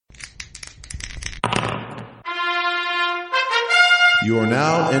You are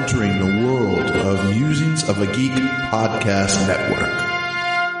now entering the world of Musings of a Geek podcast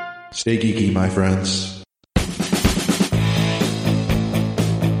network. Stay geeky, my friends.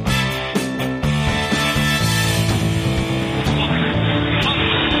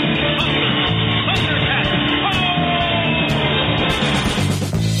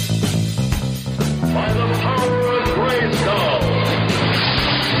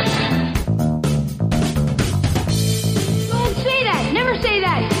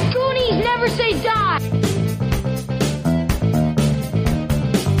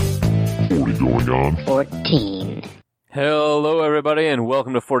 Hello, everybody, and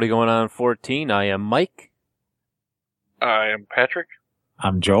welcome to 40 Going on 14. I am Mike. I am Patrick.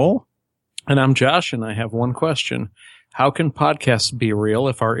 I'm Joel. And I'm Josh, and I have one question. How can podcasts be real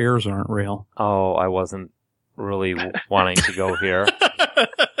if our ears aren't real? Oh, I wasn't really wanting to go here.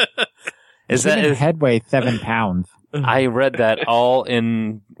 Is that head weighs 7 pounds? I read that all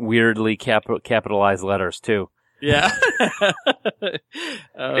in weirdly capitalized letters, too. Yeah.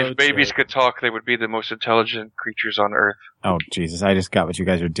 If babies could talk, they would be the most intelligent creatures on Earth. Oh, Jesus. I just got what you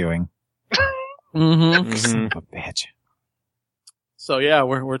guys are doing. Son of a bitch. So, yeah,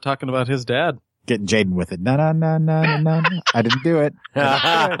 we're talking about his dad. Getting Jaden with it. No. I didn't do it.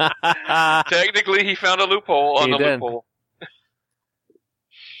 Technically, he found a loophole on the loophole.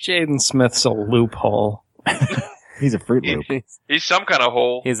 Jaden Smith's a loophole. He's a Fruit Loop. He's some kind of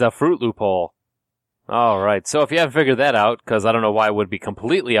hole. He's a Fruit Loophole. All right. So if you haven't figured that out, because I don't know why it would be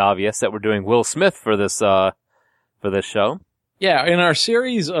completely obvious that we're doing Will Smith for this show. Yeah, in our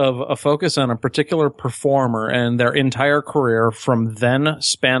series of a focus on a particular performer and their entire career from then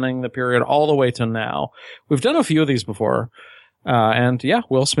spanning the period all the way to now, we've done a few of these before. And yeah,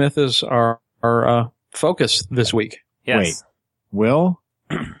 Will Smith is our focus this week. Yes. Wait, Will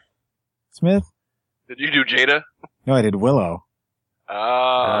Smith? Did you do Jada? No, I did Willow.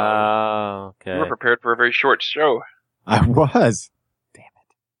 Okay. You were prepared for a very short show. I was. Damn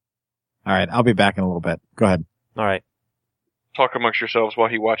it. All right, I'll be back in a little bit. Go ahead. All right. Talk amongst yourselves while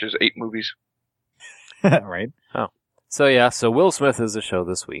he watches 8 movies. Right. Oh. So Will Smith is the show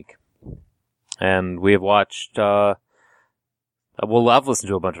this week. And we have watched, I've listened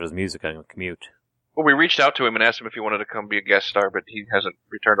to a bunch of his music on the commute. Well, we reached out to him and asked him if he wanted to come be a guest star, but he hasn't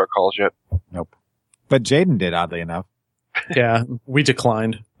returned our calls yet. Nope. But Jaden did, oddly enough. Yeah, we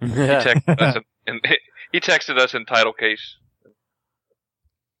declined. He texted us in title case.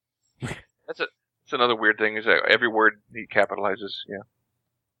 That's another weird thing, is that every word he capitalizes, yeah.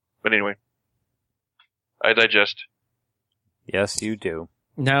 But anyway, I digest. Yes, you do.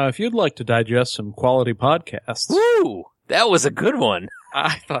 Now, if you'd like to digest some quality podcasts... Woo! That was a good one.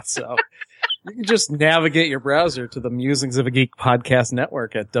 I thought so. You can just navigate your browser to the Musings of a Geek podcast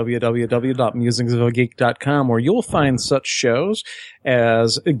network at www.musingsofageek.com, where you'll find such shows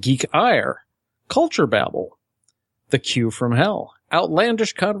as Geek Ire, Culture Babble, The Q from Hell,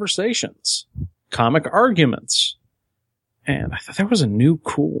 Outlandish Conversations, Comic Arguments, and I thought there was a new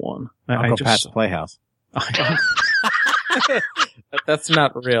cool one. Uncle Pat's Playhouse. That's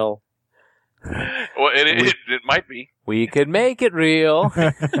not real. Well, it might be. We could make it real.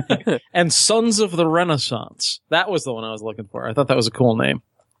 And Sons of the Renaissance. That was the one I was looking for. I thought that was a cool name.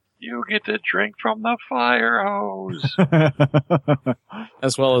 You get to drink from the fire hose.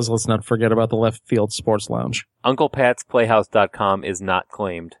 As well as, let's not forget about the Left Field Sports Lounge. UnclePatsPlayhouse.com is not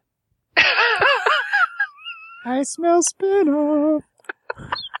claimed. I smell spin-off.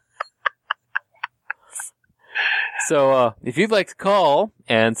 So, if you'd like to call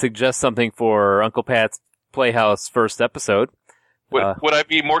and suggest something for Uncle Pat's Playhouse first episode. Would I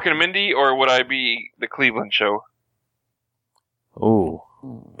be Mork and Mindy, or would I be the Cleveland show? Ooh,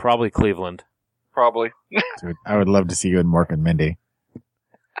 probably Cleveland. Probably. Dude, I would love to see you in Mork and Mindy.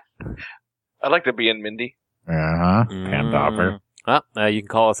 I'd like to be in Mindy. Uh-huh. Pantopper. You can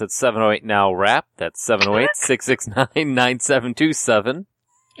call us at 708-NOW-RAP. That's 708-669-9727.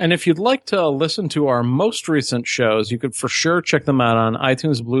 And if you'd like to listen to our most recent shows, you could for sure check them out on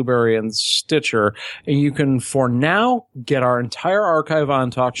iTunes, Blueberry, and Stitcher. And you can, for now, get our entire archive on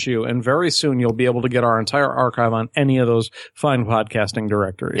TalkShoe, and very soon you'll be able to get our entire archive on any of those fine podcasting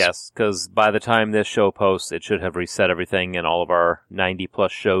directories. Yes, because by the time this show posts, it should have reset everything, and all of our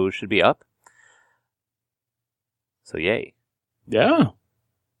 90-plus shows should be up. So, yay. Yeah.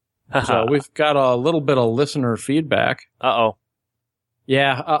 So we've got a little bit of listener feedback. Uh-oh.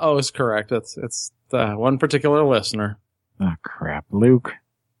 Yeah, uh-oh is correct. It's the one particular listener. Oh, crap. Luke.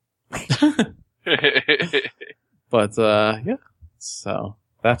 But, yeah. So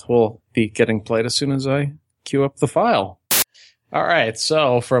that will be getting played as soon as I queue up the file. All right,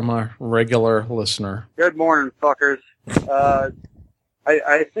 so from our regular listener. Good morning, fuckers.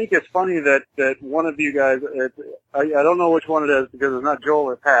 I think it's funny that one of you guys, I don't know which one it is because it's not Joel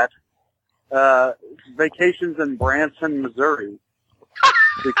or Pat, vacations in Branson, Missouri.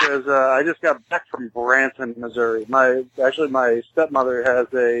 Because I just got back from Branson, Missouri. My stepmother has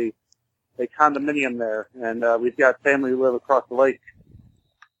a condominium there, and we've got family who live across the lake.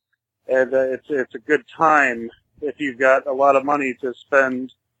 And it's a good time if you've got a lot of money to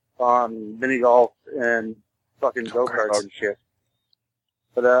spend on mini golf and fucking go-karts and shit.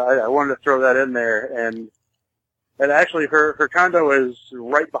 But I wanted to throw that in there, and actually her condo is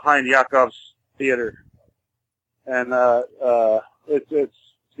right behind Yakov's theater, and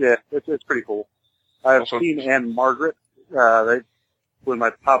it's pretty cool. I've seen Anne Margaret. When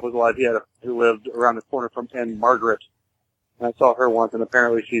my pop was alive, who lived around the corner from Anne Margaret, and I saw her once, and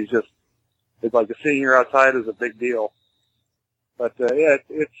apparently it's like seeing her outside is a big deal. But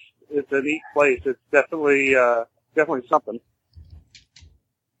it's a neat place. It's definitely something.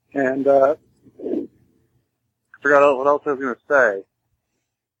 And I forgot what else I was going to say.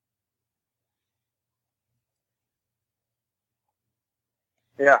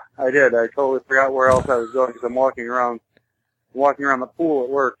 Yeah, I did. I totally forgot where else I was going because I'm walking around the pool at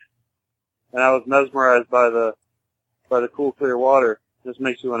work, and I was mesmerized by the cool, clear water. It just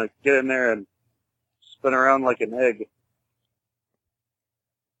makes you want to get in there and spin around like an egg.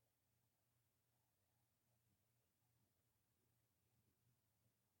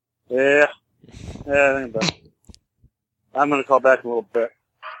 Yeah, I think about it. I'm going to call back in a little bit.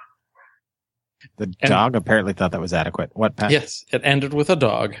 The dog apparently thought that was adequate. What, Pat? Yes, it ended with a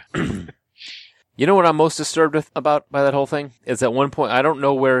dog. You know what I'm most disturbed by that whole thing? Is at one point, I don't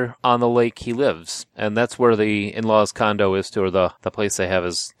know where on the lake he lives, and that's where the in-laws' condo is to, or the place they have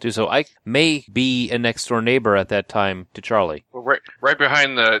is to. So I may be a next-door neighbor at that time to Charlie. Well, right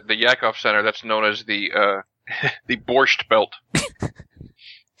behind the Yakov Center, that's known as the the Borscht Belt.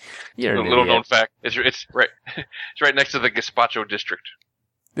 You're a little known fact. It's right next to the Gazpacho district.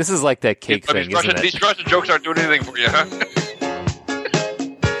 This is like that cake thing, isn't it? These Russian jokes aren't doing anything for you, huh?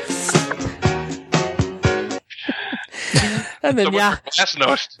 And then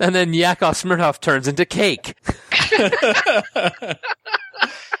Yakov Smirnoff turns into cake.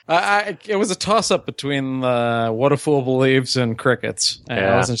 It was a toss-up between What a Fool Believes and crickets.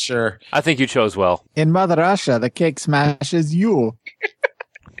 I wasn't sure. I think you chose well. In Mother Russia, the cake smashes you.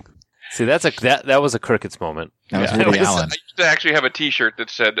 See, that was a crickets moment. That was Woody Allen. I used to actually have a T-shirt that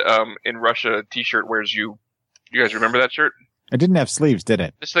said, "In Russia, a T-shirt wears you." You guys remember that shirt? It didn't have sleeves, did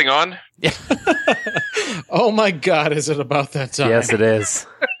it? This thing on? Yeah. Oh my God, is it about that time? Yes, it is.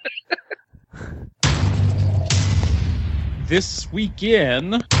 This week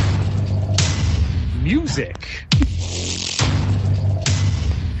in music,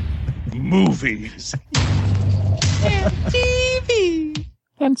 movies, and TV,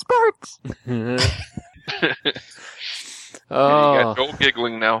 and sports. Oh. You got Joel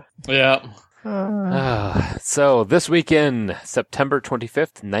giggling now. Yeah. So, this weekend, September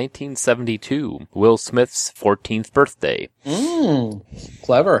 25th, 1972, Will Smith's 14th birthday.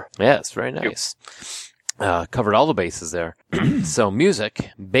 Clever. Yes, very nice. Covered all the bases there. So, music.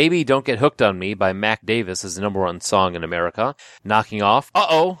 Baby Don't Get Hooked on Me by Mac Davis is the #1 song in America. Knocking off,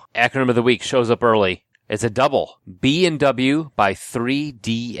 acronym of the week shows up early. It's a double. B&W by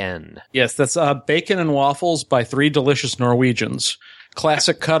 3DN. Yes, that's Bacon and Waffles by Three Delicious Norwegians.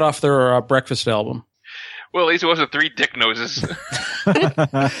 Classic cut off their breakfast album. Well, at least it wasn't Three Dick Noses.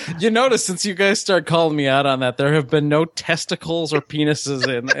 You notice since you guys started calling me out on that, there have been no testicles or penises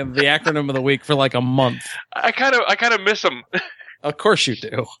in the acronym of the week for like a month. I kind of miss them. Of course you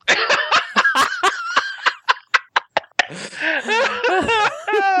do.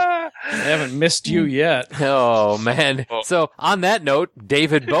 I haven't missed you yet. Oh, man. So, on that note,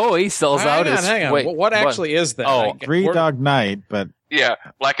 David Bowie sells out his... Hang on. Wait, what actually is that? Oh, Three Dog Night, but... Yeah,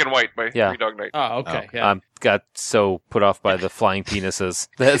 Black and White by Three Dog Night. Oh, okay. Yeah. Got so put off by the flying penises.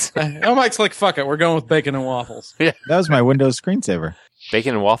 Mike's like, fuck it. We're going with Bacon and Waffles. Yeah. That was my Windows screensaver.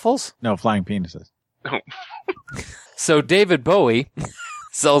 Bacon and Waffles? No, flying penises. So David Bowie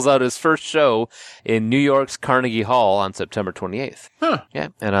sells out his first show in New York's Carnegie Hall on September 28th. Huh. Yeah,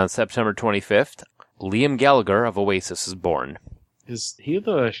 and on September 25th, Liam Gallagher of Oasis is born. Is he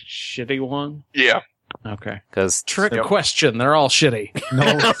the shitty one? Yeah. Okay. Because Trick question. They're all shitty.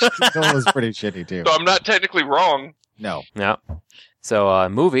 Noel was pretty shitty, too. So I'm not technically wrong. No. Yeah. So,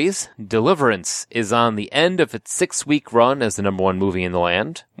 movies. Deliverance is on the end of its 6-week run as the #1 movie in the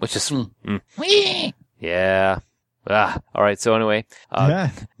land, which is... Yeah. All right, so anyway,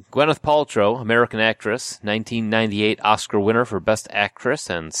 Gwyneth Paltrow, American actress, 1998 Oscar winner for Best Actress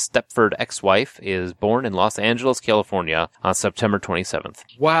and Stepford ex-wife, is born in Los Angeles, California on September 27th.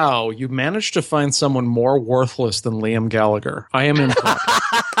 Wow, you managed to find someone more worthless than Liam Gallagher. I am impressed.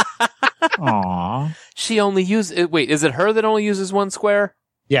 Aw. She only uses... Wait, is it her that only uses one square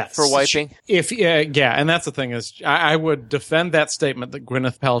Yes. for wiping? Yeah, and that's the thing is, I would defend that statement that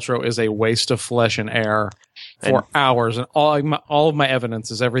Gwyneth Paltrow is a waste of flesh and air for hours, and all of my evidence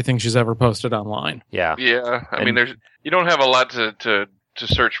is everything she's ever posted online. Yeah. Yeah, I mean, you don't have a lot to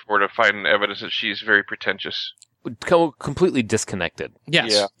search for to find evidence that she's very pretentious. Completely disconnected.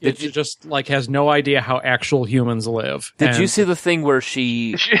 Yes, Yeah. it just like has no idea how actual humans live. Did And you see the thing where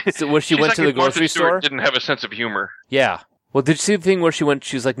she went She's to like the if Martha grocery Stewart store? Didn't have a sense of humor. Yeah. Well, did you see the thing where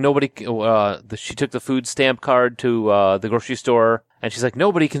she's like, nobody, she took the food stamp card to the grocery store, and she's like,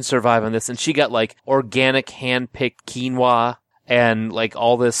 nobody can survive on this, and she got like organic hand-picked quinoa and like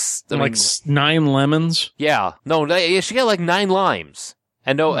all this. I mean, 9 lemons? yeah. No, she got like 9 limes.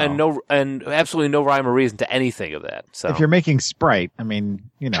 And and absolutely no rhyme or reason to anything of that. So If you're making Sprite, I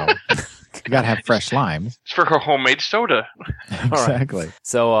mean, you gotta have fresh limes. It's for her homemade soda. Exactly.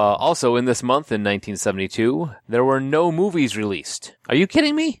 So, also in this month in 1972, there were no movies released. Are you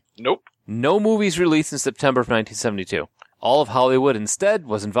kidding me? Nope. No movies released in September of 1972. All of Hollywood instead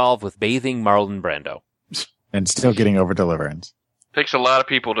was involved with bathing Marlon Brando. And still getting over Deliverance. Takes a lot of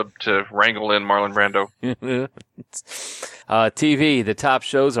people to wrangle in Marlon Brando. TV, the top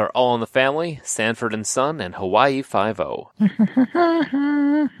shows are All in the Family, Sanford and Son, and Hawaii Five-0.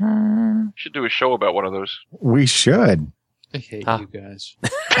 Should do a show about one of those. We should. I hate you guys.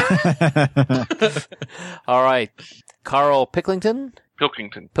 All right. Carl Pilkington,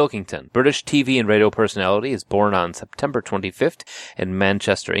 British TV and radio personality, is born on September 25th in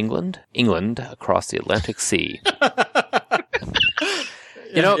Manchester, England, across the Atlantic Sea.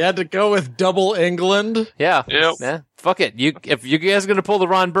 You had to go with double England. Yeah. Yep. Yeah. Fuck it. If you guys are going to pull the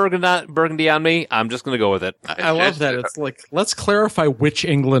Ron Burgundy on me, I'm just going to go with it. I love that. It's like, let's clarify which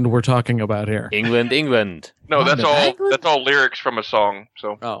England we're talking about here. England. No, that's all lyrics from a song.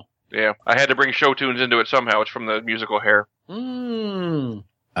 So Oh. yeah, I had to bring show tunes into it somehow. It's from the musical Hair.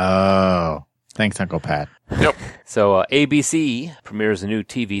 Oh. Thanks, Uncle Pat. Yep. So ABC premieres a new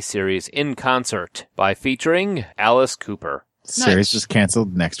TV series In Concert by featuring Alice Cooper. Series is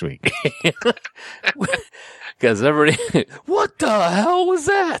canceled next week. Because everybody, what the hell was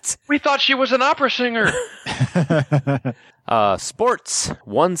that? We thought she was an opera singer. Sports,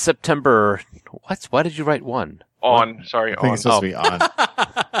 1 September. What? Why did you write 1? Sorry, I think it's supposed to be on.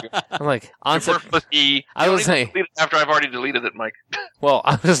 I'm like, on September. I was saying, delete it after I've already deleted it, Mike. well,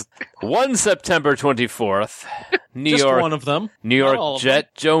 I was 1 September 24th. New Just York, one of them. New Not York all of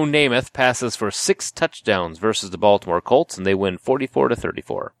Jet Joe Namath passes for 6 touchdowns versus the Baltimore Colts, and they win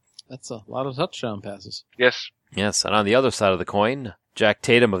 44-34. That's a lot of touchdown passes. Yes. Yes, and on the other side of the coin, Jack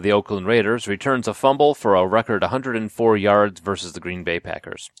Tatum of the Oakland Raiders returns a fumble for a record 104 yards versus the Green Bay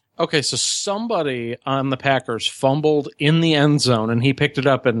Packers. Okay, so somebody on the Packers fumbled in the end zone, and he picked it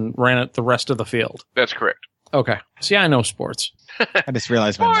up and ran it the rest of the field. That's correct. Okay. See, I know sports. I just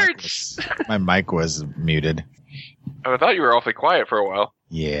realized my mic was muted. I thought you were awfully quiet for a while.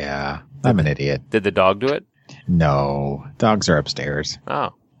 Yeah, I'm an idiot. Did the dog do it? No, dogs are upstairs.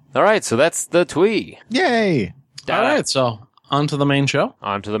 Oh. All right, so that's the twee. Yay! All right, so on to the main show.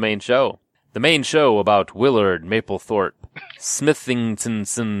 On to the main show. The main show about Willard Maplethorpe Smithington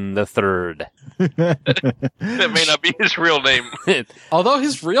III. That may not be his real name. Although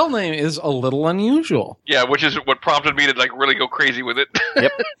his real name is a little unusual. Yeah, which is what prompted me to really go crazy with it.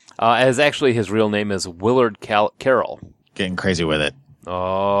 Yep. As actually his real name is Willard Carroll. Getting crazy with it.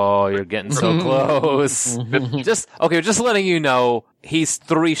 Oh, you're getting so close. just letting you know, he's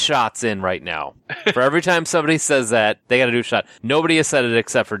 3 shots in right now. For every time somebody says that, they got to do a shot. Nobody has said it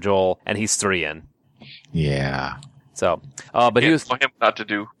except for Joel, and he's 3 in. Yeah. So, but he was, for him not to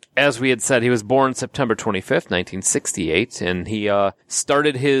do. as we had said, he was born September 25th, 1968, and he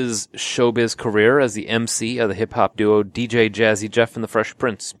started his showbiz career as the MC of the hip-hop duo DJ Jazzy Jeff and the Fresh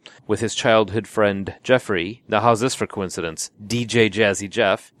Prince, with his childhood friend Jeffrey, now how's this for coincidence, DJ Jazzy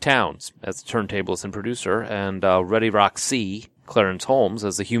Jeff Towns as the turntablist and producer, and Ready Rock C, Clarence Holmes,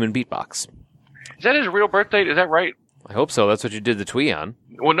 as the human beatbox. Is that his real birth date? Is that right? I hope so. That's what you did the twee on.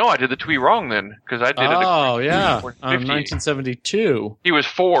 Well, no, I did the twee wrong then, because I did it. Oh, yeah. 1972. 1972. He was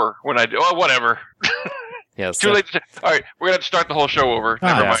 4 when I did. Oh, whatever. Yes. Too late. All right, we're going to have to start the whole show over.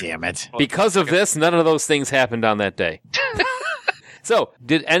 Never mind. Damn it. Because of this, none of those things happened on that day. So,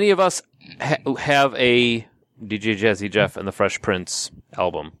 did any of us have a DJ Jazzy Jeff and the Fresh Prince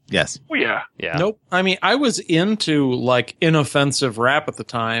album. Yes. Oh, yeah. Yeah. Nope. I mean, I was into like inoffensive rap at the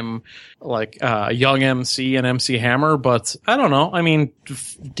time, like Young MC and MC Hammer, but I don't know. I mean,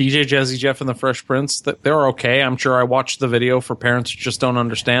 DJ Jazzy Jeff and the Fresh Prince, they're okay. I'm sure I watched the video for parents who just don't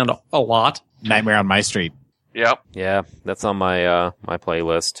understand a lot. Nightmare on My Street. Yep. Yeah, that's on my my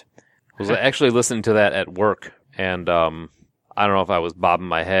playlist. I was actually listening to that at work, and I don't know if I was bobbing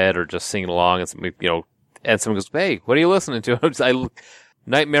my head or just singing along, and somebody, and someone goes, "Hey, what are you listening to?"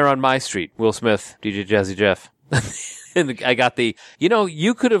 Nightmare on My Street, Will Smith, DJ Jazzy Jeff. And I got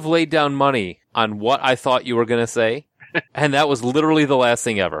you could have laid down money on what I thought you were going to say, and that was literally the last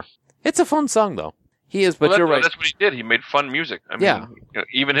thing ever. It's a fun song, though. He is, but you're right. That's what he did. He made fun music. I mean, Yeah.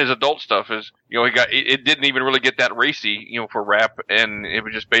 Even his adult stuff is, it didn't even really get that racy, for rap, and it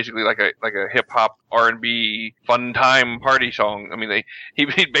was just basically like a hip hop R&B fun time party song. I mean, he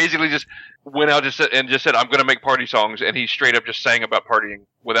basically just went out and just said, "I'm going to make party songs," and he straight up just sang about partying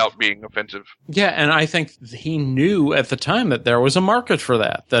without being offensive. Yeah, and I think he knew at the time that there was a market for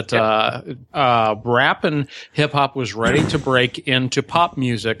that. Rap and hip hop was ready to break into pop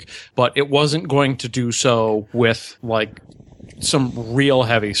music, but it wasn't going to do so with like some real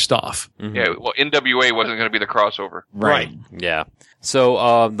heavy stuff. Mm-hmm. Yeah, well, NWA wasn't going to be the crossover. Right. Yeah.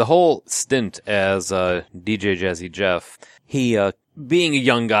 So the whole stint as DJ Jazzy Jeff, he being a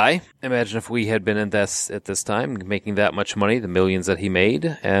young guy, imagine if we had been at this time, making that much money, the millions that he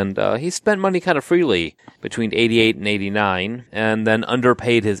made, and he spent money kind of freely between 88 and 89, and then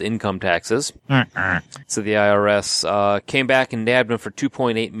underpaid his income taxes. So the IRS came back and nabbed him for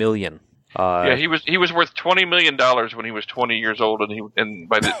 $2.8 million. He was worth $20 million when he was 20 years old, and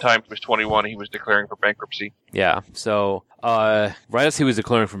by the time he was 21, he was declaring for bankruptcy. Yeah. So right as he was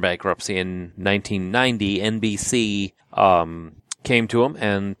declaring for bankruptcy in 1990, NBC came to him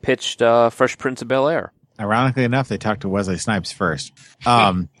and pitched Fresh Prince of Bel-Air. Ironically enough, they talked to Wesley Snipes first.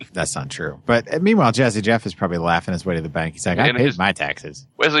 That's not true. But meanwhile, Jazzy Jeff is probably laughing his way to the bank. He's like, I paid my taxes.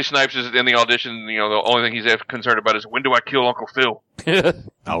 Wesley Snipes is in the audition. The only thing he's concerned about is, when do I kill Uncle Phil?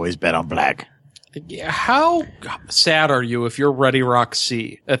 Always bet on black. Yeah, how sad are you if you're Ready Rock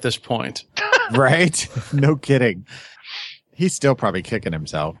C at this point? Right? No kidding. He's still probably kicking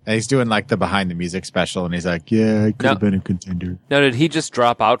himself. And he's doing like the behind the music special, and he's like, yeah, I could have been a contender. Now, did he just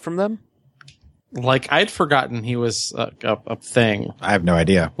drop out from them? Like, I'd forgotten he was a thing. I have no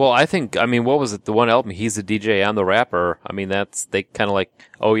idea. Well, what was it? The one album, he's the DJ and the rapper. I mean, they kind of like,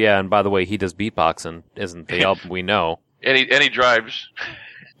 oh yeah, and by the way, he does beatboxing, isn't the album we know. And he drives.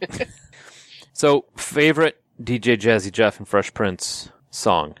 So, favorite DJ Jazzy Jeff and Fresh Prince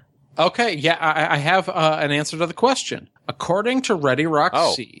song? Okay, yeah, I have an answer to the question. According to Ready Rock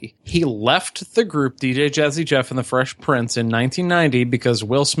C, he left the group DJ Jazzy Jeff and the Fresh Prince in 1990 because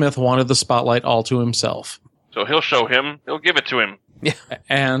Will Smith wanted the spotlight all to himself. So he'll show him. He'll give it to him. Yeah.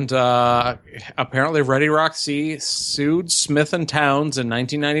 And apparently Ready Rock C sued Smith and Towns in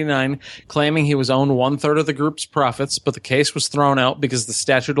 1999, claiming he was owed 1/3 of the group's profits, but the case was thrown out because the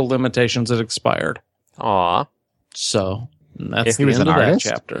statute of limitations had expired. Aw. So that's If he the was end an of artist?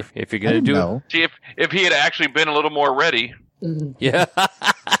 that chapter. If you're going to do No. See, if he had actually been a little more ready. it. Yeah.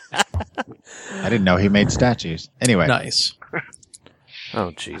 I didn't know he made statues. Anyway. Nice.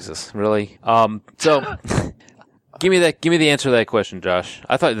 Oh, Jesus. Really? So, give me the answer to that question, Josh.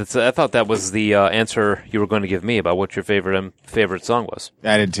 I thought that was the answer you were going to give me about what your favorite song was.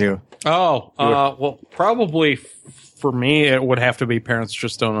 I did too. Oh, well, probably for me, it would have to be Parents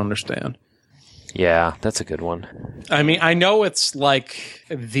Just Don't Understand. Yeah, that's a good one. I mean, I know it's like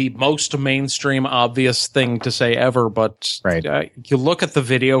the most mainstream, obvious thing to say ever, but Right. You look at the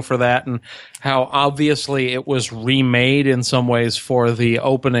video for that and how obviously it was remade in some ways for the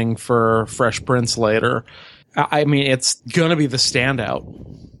opening for Fresh Prince later. I mean, it's going to be the standout.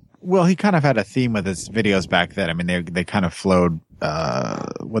 Well, he kind of had a theme with his videos back then. I mean, they kind of flowed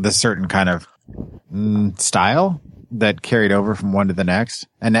with a certain kind of style that carried over from one to the next.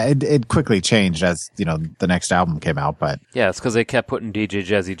 And it quickly changed as, the next album came out, but Yeah, it's because they kept putting DJ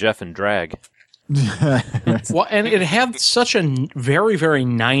Jazzy Jeff in drag. Well, and it had such a very, very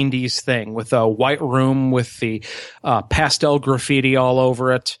 90s thing with a white room with the pastel graffiti all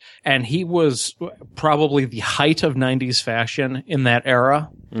over it. And he was probably the height of 90s fashion in that era.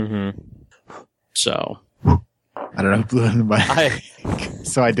 Mm-hmm. So I don't know, blew into my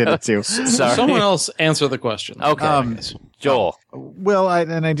so I did it too. Sorry. someone else answer the question. Okay. Joel. Well,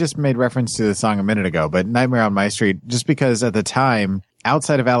 I just made reference to the song a minute ago, but Nightmare on My Street, just because at the time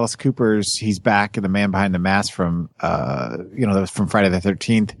outside of Alice Cooper's He's Back, The Man Behind the Mask from, that was from Friday the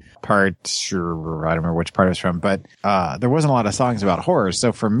 13th part. Sure, I don't remember which part it was from, but there wasn't a lot of songs about horror.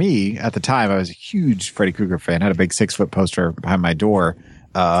 So for me, at the time, I was a huge Freddy Krueger fan, had a big 6-foot poster behind my door.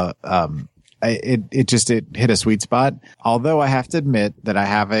 It hit a sweet spot. Although I have to admit that I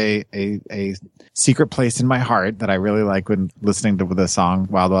have a secret place in my heart that I really like when listening to the song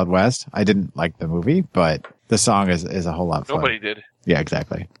Wild Wild West. I didn't like the movie, but the song is a whole lot of fun. Nobody did. Yeah,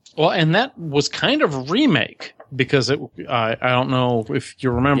 exactly. Well, and that was kind of a remake because I don't know if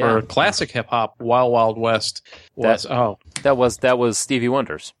you remember classic hip hop Wild Wild West was that was Stevie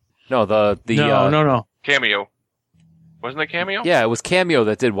Wonder's. No, no. Cameo. Wasn't it Cameo? Yeah, it was Cameo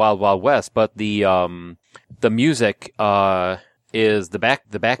that did Wild Wild West, but the music is the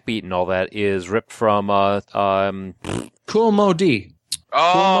backbeat and all that is ripped from Kool Moe Dee.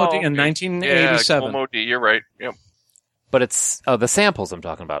 Oh, Kool Moe Dee in 1987. Yeah, Kool Moe Dee, you're right. Yep. But it's the samples I'm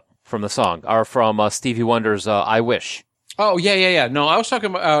talking about from the song are from Stevie Wonder's I Wish. Oh, yeah. No, I was talking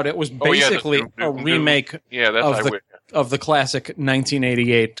about it was basically a remake of the classic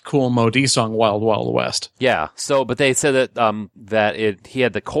 1988 Kool Moe Dee song Wild Wild West. Yeah. So, but they said that he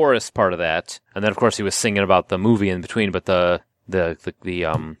had the chorus part of that, and then of course he was singing about the movie in between. But the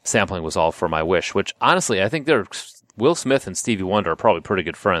sampling was all from I Wish, which honestly I think Will Smith and Stevie Wonder are probably pretty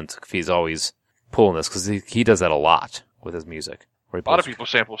good friends if he's always pulling this because he does that a lot with his music. A lot of people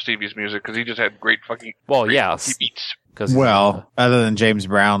sample Stevie's music because he just had great fucking beats. Other than James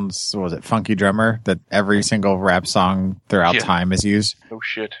Brown's, what was it, Funky Drummer, that every single rap song throughout time is used. Oh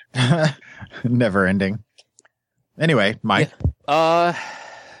shit. Never ending. Anyway, Mike. Yeah.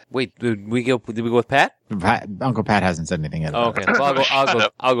 Wait, did we go with Pat? Uncle Pat hasn't said anything yet. Oh, okay. Well,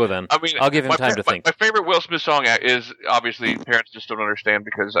 I'll go then. I mean, I'll give him time to think. My favorite Will Smith song is obviously Parents Just Don't Understand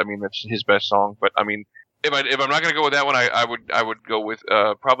because I mean that's his best song. But I mean, if I'm not going to go with that one, I would go with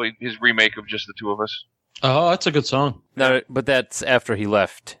probably his remake of Just the Two of Us. Oh, that's a good song. No, but that's after he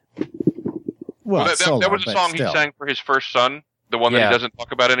left. Well, that was a song he sang for his first son, the one that he doesn't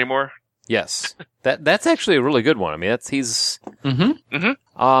talk about anymore. Yes, that's actually a really good one. I mean, he's. Mm-hmm.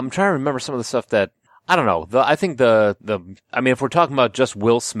 I'm trying to remember some of the stuff that I don't know. I think I mean, if we're talking about just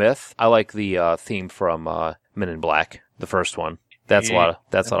Will Smith, I like the theme from Men in Black, the first one. That's a lot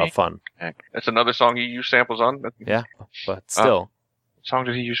of fun. That's another song he used samples on. Yeah, but still. What song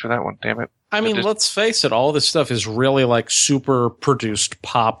did he use for that one? Damn it. I mean, let's face it, all this stuff is really like super produced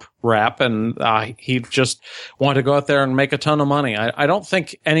pop rap, and he just wanted to go out there and make a ton of money. I don't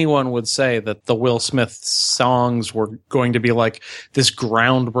think anyone would say that the Will Smith songs were going to be like this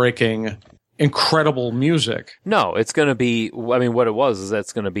groundbreaking, incredible music. No, it's going to be, I mean, what it was is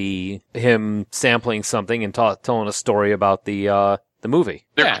that's going to be him sampling something and telling a story about the movie.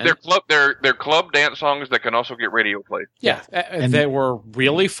 They're club dance songs that can also get radio play. Yeah, and they were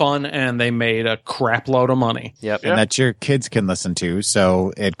really fun, and they made a crap load of money. Yep, and that your kids can listen to.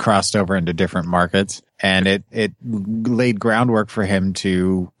 So it crossed over into different markets, and it laid groundwork for him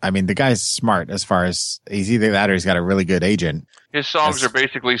to. I mean, the guy's smart as far as he's either that or he's got a really good agent. His songs are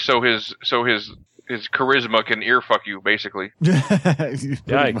basically so his charisma can earfuck you, basically.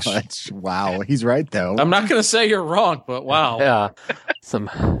 Yikes. Much. Wow. He's right, though. I'm not going to say you're wrong, but wow. Yeah.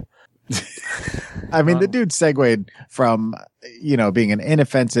 I mean, the dude segued from, being an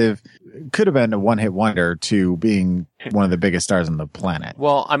inoffensive, could have been a one-hit wonder to being one of the biggest stars on the planet.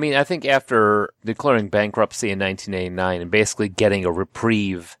 Well, I mean, I think after declaring bankruptcy in 1989 and basically getting a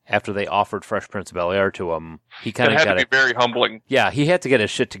reprieve after they offered Fresh Prince of Bel-Air to him, he kind of got to be very humbling. Yeah, he had to get his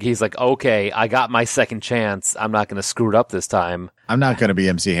shit together. He's like, okay, I got my second chance. I'm not going to screw it up this time. I'm not going to be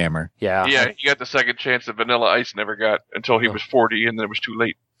MC Hammer. Yeah. Yeah, he got the second chance that Vanilla Ice never got until he was 40, and then it was too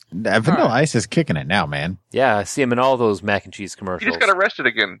late. Vanilla Ice is kicking it now, man. Yeah, I see him in all those mac and cheese commercials. He just got arrested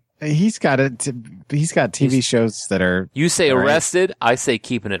again. He's got TV shows that are... You say arrested, I say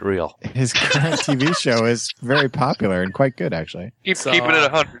keeping it real. His current TV show is very popular and quite good, actually. Keeping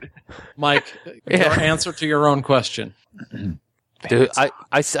it 100. Mike, your answer to your own question. Dude,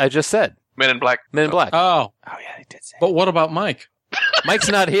 I just said. Men in Black. Men in Black. Oh, yeah, he did say. But what about Mike? Mike's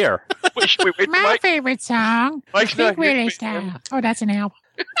not here. Wait, My Mike? favorite song. Mike's not Big here, Willie man. Style. Oh, that's an album.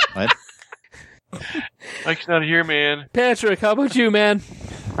 What? Mike's not here, man. Patrick, how about you, man?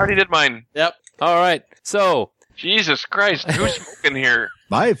 I already did mine. Yep. All right. So, Jesus Christ, who's smoking here?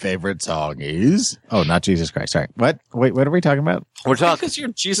 My favorite song is... Oh, not Jesus Christ. Sorry. What? Wait, what are we talking about? we're talking. Because your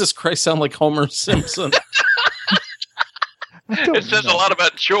Jesus Christ sound like Homer Simpson. It says a lot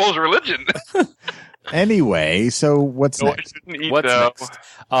about Joel's religion. Anyway, so what's No, I next? didn't eat What's that. next?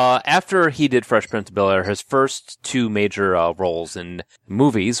 After he did Fresh Prince of Bel-Air, his first two major roles in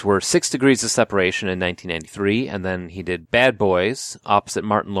movies were 6 Degrees of Separation in 1993, and then he did Bad Boys opposite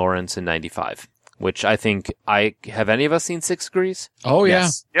Martin Lawrence in 95, which I think have any of us seen 6 Degrees? Oh, yeah.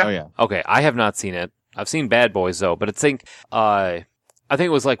 Yes. Yeah. Oh, yeah. Okay, I have not seen it. I've seen Bad Boys though, but I think it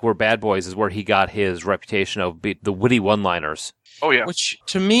was like where Bad Boys is where he got his reputation of the witty one-liners. Oh yeah. Which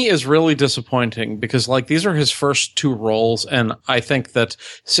to me is really disappointing because like these are his first two roles, and I think that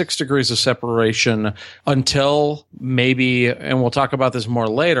 6 Degrees of Separation until maybe, and we'll talk about this more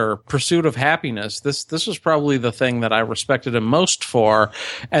later, Pursuit of Happiness, this was probably the thing that I respected him most for.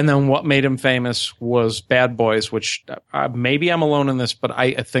 And then what made him famous was Bad Boys, which maybe I'm alone in this, but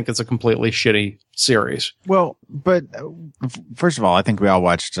I think it's a completely shitty series. Well, but first of all, I think we all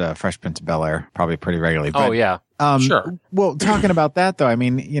watched Fresh Prince of Bel-Air probably pretty regularly. But, Oh yeah. Sure. Well, talking about that though, I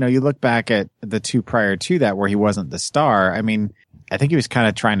mean, you look back at the two prior to that where he wasn't the star. I mean, I think he was kind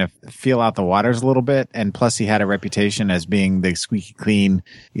of trying to feel out the waters a little bit. And plus he had a reputation as being the squeaky clean,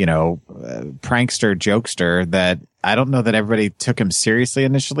 prankster, jokester that I don't know that everybody took him seriously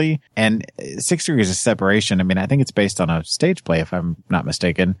initially. And 6 Degrees of Separation, I mean, I think it's based on a stage play, if I'm not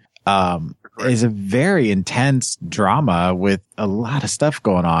mistaken. Is a very intense drama with a lot of stuff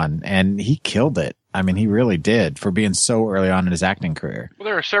going on, and he killed it. I mean, he really did for being so early on in his acting career. Well,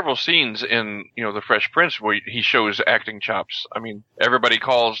 there are several scenes in, The Fresh Prince where he shows acting chops. I mean, everybody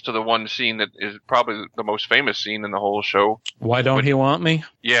calls to the one scene that is probably the most famous scene in the whole show. Why don't he want me?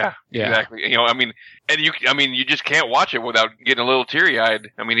 Yeah, Yeah. exactly. You just can't watch it without getting a little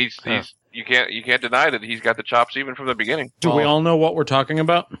teary-eyed. I mean, he's you can't deny that he's got the chops even from the beginning. Do we all know what we're talking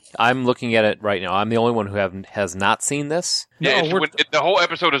about? I'm looking at it right now. I'm the only one who has not seen this. Yeah, No, the whole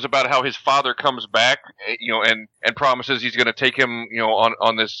episode is about how his father comes back, and promises he's going to take him,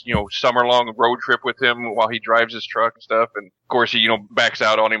 on this, summer-long road trip with him while he drives his truck and stuff. And of course, he, backs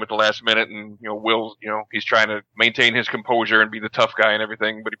out on him at the last minute, and Will, he's trying to maintain his composure and be the tough guy and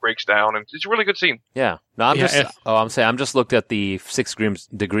everything, but he breaks down, and it's a really good scene. Yeah. No, I'm just looked at the 6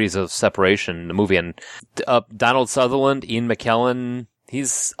 Degrees of Separation, the movie, and Donald Sutherland, Ian McKellen,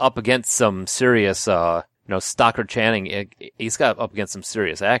 he's up against some serious, Stockard Channing, he's got up against some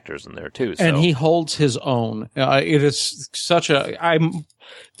serious actors in there too. So. And he holds his own. It is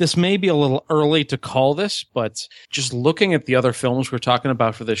this may be a little early to call this, but just looking at the other films we're talking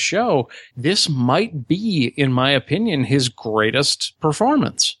about for this show, this might be, in my opinion, his greatest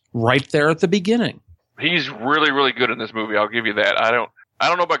performance right there at the beginning. He's really, really good in this movie. I'll give you that. I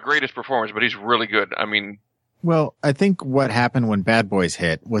don't know about greatest performance, but he's really good. I mean, Well, I think what happened when Bad Boys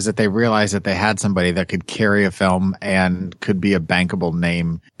hit was that they realized that they had somebody that could carry a film and could be a bankable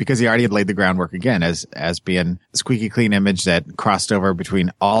name because he already had laid the groundwork again as being a squeaky clean image that crossed over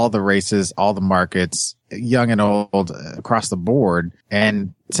between all the races, all the markets, young and old, across the board.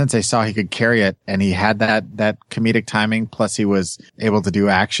 And since they saw he could carry it and he had that comedic timing, plus he was able to do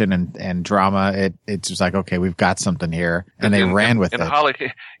action and drama, it's just like, okay, we've got something here. And they ran with it.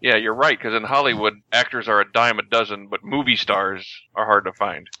 Yeah, you're right, because in Hollywood, actors are a dime a dozen, but movie stars are hard to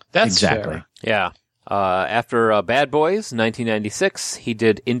find. That's Exactly. fair. Yeah. After Bad Boys, 1996, he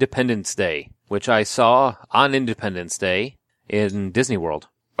did Independence Day, which I saw on Independence Day in Disney World.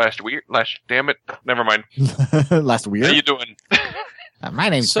 Damn it. Never mind. Last How weird. you doing? My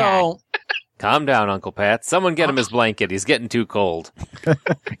name's So, Calm down, Uncle Pat. Someone get him his blanket. He's getting too cold. Pat.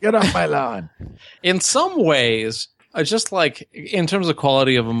 Get off my lawn. in some ways, just like in terms of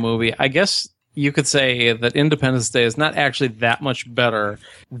quality of a movie, I guess you could say that Independence Day is not actually that much better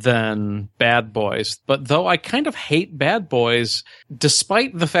than Bad Boys. But though I kind of hate Bad Boys,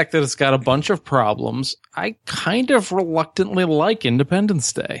 despite the fact that it's got a bunch of problems, I kind of reluctantly like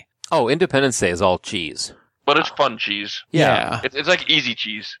Independence Day. Oh, Independence Day is all cheese. But it's fun cheese. Yeah. It's like easy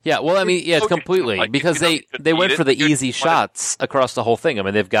cheese. Yeah, well, I mean, yeah, it's Okay, completely like, because you know, they you went eat for it, the you easy want it. shots across the whole thing. I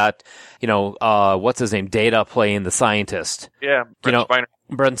mean, they've got, what's his name, Data playing the scientist, Yeah, Brent Spiner.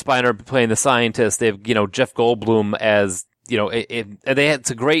 Brent Spiner playing the scientist. They've, Jeff Goldblum as,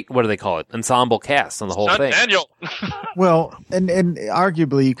 it's a great, what do they call it, ensemble cast on the whole Son thing. Daniel. Well, and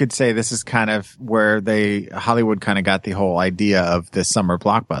arguably you could say this is kind of where Hollywood kind of got the whole idea of this summer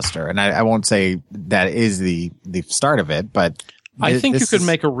blockbuster. And I won't say that is the start of it, but I think you this could is-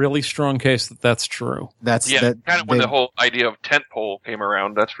 make a really strong case that that's true. that's Yeah, that kind of when they- the whole idea of tentpole came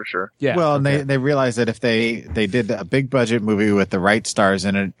around, that's for sure. Yeah. Well, and they realized that if they did a big budget movie with the right stars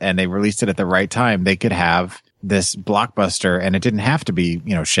in it and they released it at the right time, they could have this blockbuster, and it didn't have to be,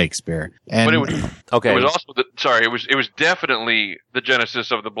 Shakespeare. And But it was Okay. It was also it was definitely the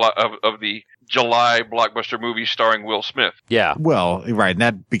genesis of the July blockbuster movie starring Will Smith. Yeah. well, right, and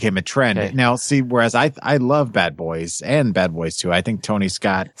that became a trend. Okay. Now, see, whereas I love Bad Boys and Bad Boys 2. I think Tony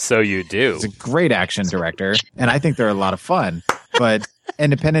Scott So you do. is a great action director, and I think they're a lot of fun. But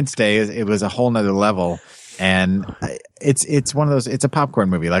Independence Day it was a whole nother level. And it's one of those, it's a popcorn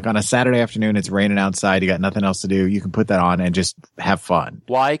movie. Like on a Saturday afternoon, it's raining outside. You got nothing else to do. You can put that on and just have fun.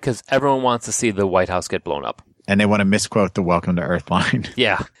 Why? Because everyone wants to see the White House get blown up. And they want to misquote the Welcome to Earth line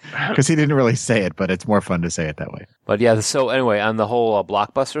Yeah. because he didn't really say it, but it's more fun to say it that way. But yeah, so anyway, on the whole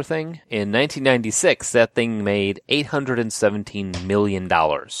blockbuster thing, in 1996, that thing made $817 million.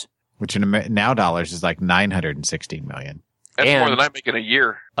 Which in now dollars is like $916 million. That's And- more than I make in a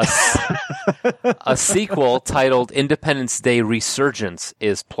year. A sequel titled Independence Day Resurgence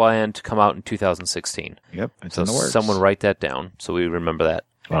is planned to come out in 2016. Yep, it's So in the works. someone write that down so we remember that.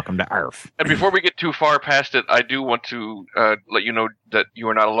 Welcome to Earth. And before we get too far past it, I do want to let you know that you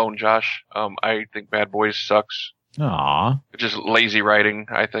are not alone, Josh. I think Bad Boys sucks. Aw. It's just lazy writing,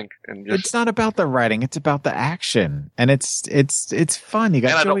 I think, and just. It's not about the writing; it's about the action, and it's fun. You And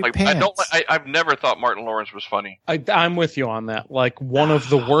got I Joey don't like. Pants. I've never thought Martin Lawrence was funny. I'm with you on that. Like, one of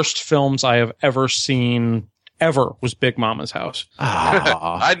the worst films I have ever seen was Big Mama's House.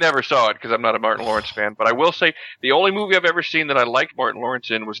 Aw. I never saw it because I'm not a Martin Lawrence fan. But I will say the only movie I've ever seen that I liked Martin Lawrence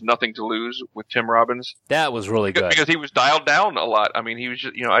in was Nothing to Lose with Tim Robbins. That was really good. Because he was dialed down a lot. I mean, he was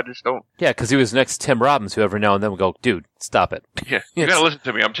just, I just don't. Yeah, because he was next to Tim Robbins, who every now and then would go, dude, stop it. Yeah, you gotta listen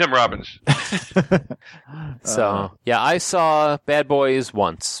to me. I'm Tim Robbins. So, yeah, I saw Bad Boys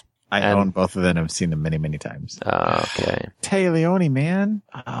once. I And- own both of them. I've seen them many, many times. Okay. Tay Leone, man.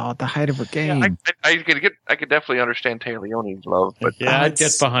 Oh, at the height of her game. I could definitely understand Tay Leone's love, but Yeah, I'd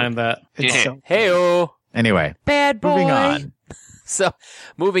it's- get behind that. It's Yeah. so- Hey-o. Anyway, Bad boy. moving on. So,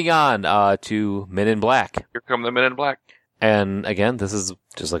 moving on to Men in Black. here come the Men in Black. And again, this is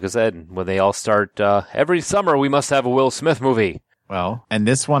just like I said, when they all start, every summer we must have a Will Smith movie. Well, and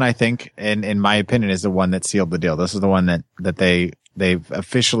this one, I think, in my opinion, is the one that sealed the deal. This is the one that they've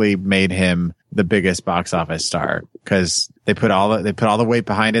officially made him the biggest box office star because they put all the weight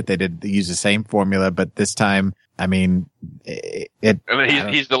behind it. They use the same formula, but this time, I mean,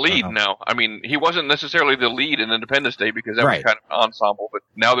 He's the lead now. I mean, he wasn't necessarily the lead in Independence Day because that Right. was kind of an ensemble, but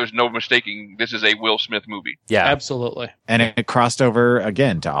now there's no mistaking this is a Will Smith movie. Yeah. Absolutely. And it crossed over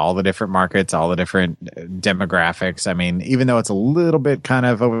again to all the different markets, all the different demographics. I mean, even though it's a little bit kind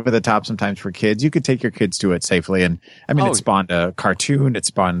of over the top sometimes for kids, you could take your kids to it safely. And I mean, Oh. it spawned a cartoon, it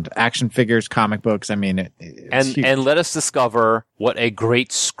spawned action figures, comic books. I mean, it's huge. And let us discover what a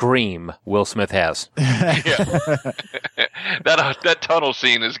great scream Will Smith has. That tunnel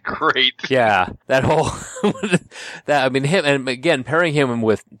scene is great. Yeah, that whole him, and again pairing him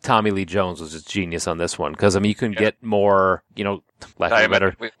with Tommy Lee Jones was just genius on this one because I mean you couldn't get more, black and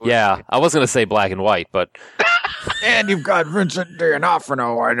better. Diametrically- Yeah, I was gonna say black and white, but And you've got Vincent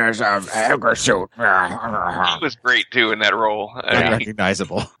D'Onofrio in his Edgar suit. He was great too in that role. I mean,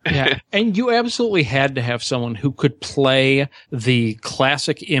 Unrecognizable. Yeah. And you absolutely had to have someone who could play the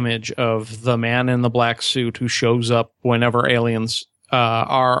classic image of the man in the black suit who shows up whenever aliens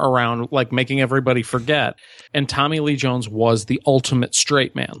are around, like making everybody forget. And Tommy Lee Jones was the ultimate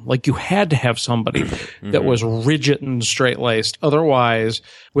straight man. Like you had to have somebody that was rigid and straight laced. Otherwise,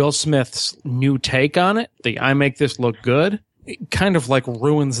 Will Smith's new take on it, the I make this look good, it kind of like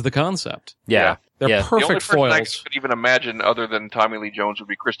ruins the concept. yeah. They're Yeah. the only perfect person I foils. could even imagine other than Tommy Lee Jones would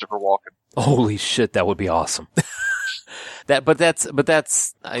be Christopher Walken. Holy shit, that would be awesome. But that's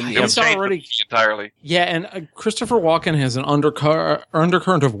I mean, It would It's change already- the movie entirely. Yeah, and Christopher Walken has an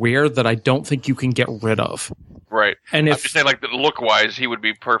undercurrent of weird that I don't think you can get rid of. Right. And I'm if just saying, like, look-wise, he would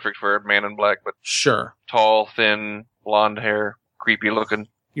be perfect for a Man in Black, but sure, tall, thin, blonde hair, creepy looking.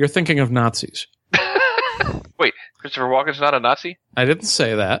 you're thinking of Nazis. Wait, Christopher Walken's not a Nazi? I didn't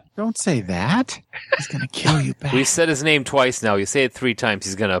say that. Don't say that. He's going to kill you back. we said his name twice now. You say it 3 times,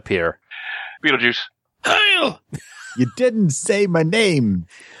 he's gonna appear. Beetlejuice. You didn't say my name,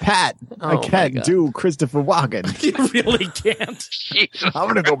 Pat. Oh, I my can't God. do Christopher Walken. You really can't. Jesus. I'm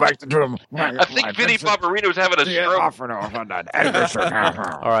going to go back to doing I think Vinny Paparino's having a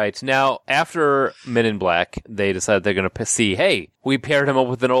stroke. All right, now after Men in Black, they decided they're gonna see, hey, we paired him up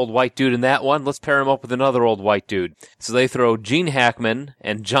with an old white dude in that one. Let's pair him up with another old white dude. So they throw Gene Hackman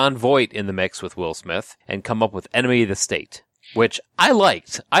and John Voight in the mix with Will Smith and come up with Enemy of the State, which I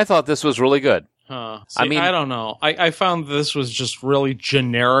liked. I thought this was really good. See, I don't know. I found this was just really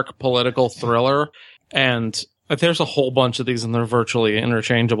generic political thriller, and There's a whole bunch of these, and they're virtually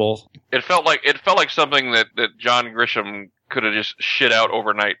interchangeable. It felt like something that John Grisham could have just shit out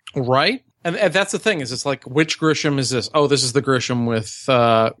overnight. Right? And that's the thing, is it's like, which Grisham is this? Oh, this is the Grisham with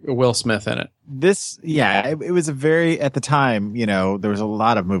Will Smith in it. It was a very, at the time, there was a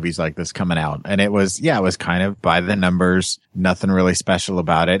lot of movies like this coming out, and it was kind of by the numbers, nothing really special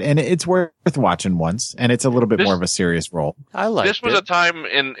about it, and it's worth watching once, and it's a little bit more of a serious role. I like this was a time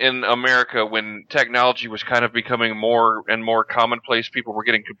in America when technology was kind of becoming more and more commonplace. People were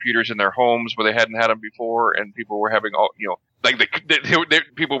getting computers in their homes where they hadn't had them before, and people were having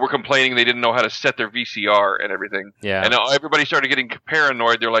people were complaining they didn't know how to set their VCR and everything. Yeah. And everybody started getting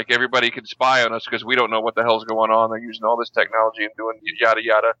paranoid. They're like, everybody can spy on us because we don't know what the hell's going on. They're using all this technology and doing yada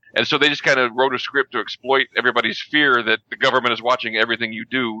yada. And so they just kind of wrote a script to exploit everybody's fear that the government is watching everything you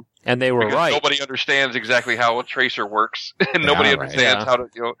do. And they were because right. Nobody understands exactly how a tracer works, and nobody understands how to,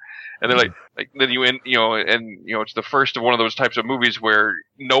 and they're like then it's the first of one of those types of movies where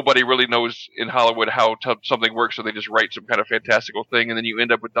nobody really knows in Hollywood how something works, so they just write some kind of fantastical thing, and then you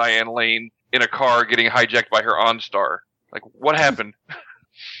end up with Diane Lane in a car getting hijacked by her OnStar. Like, what happened?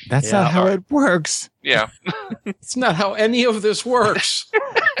 That's not how it works. Yeah. It's not how any of this works.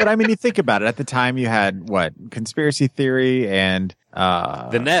 But I mean, you think about it. At the time, you had Conspiracy Theory and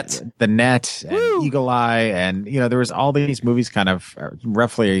The Net, and Eagle Eye, and there was all these movies kind of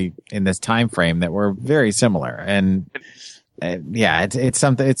roughly in this time frame that were very similar. And it's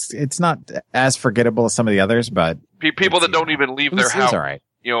something. It's not as forgettable as some of the others, but people that don't even leave their house, all right.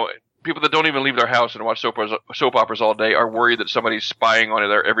 People that don't even leave their house and watch soap operas all day are worried that somebody's spying on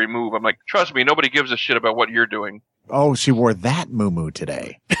their every move. I'm like, trust me, nobody gives a shit about what you're doing. Oh, she wore that moo-moo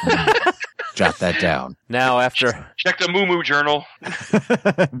today. Jot that down. Now, after check the moo-moo journal.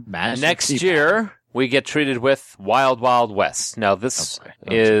 Next year, we get treated with Wild Wild West. Now, this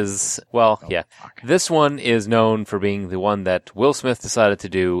this one is known for being the one that Will Smith decided to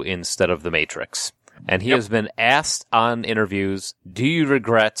do instead of The Matrix. And he has been asked on interviews, do you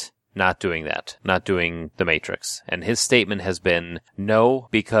regret not doing that, not doing The Matrix? And his statement has been, no,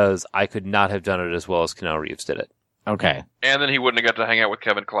 because I could not have done it as well as Keanu Reeves did it. Okay. And then he wouldn't have got to hang out with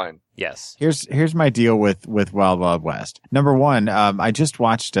Kevin Kline. Yes. Here's my deal with Wild Wild West. Number one, I just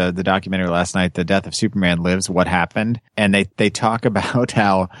watched the documentary last night, The Death of Superman Lives, What Happened. And they talk about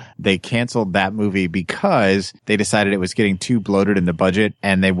how they canceled that movie because they decided it was getting too bloated in the budget,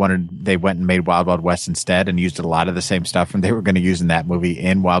 and they went and made Wild Wild West instead and used a lot of the same stuff from they were going to use in that movie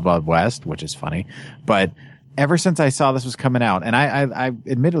in Wild Wild West, which is funny. But ever since I saw this was coming out, and I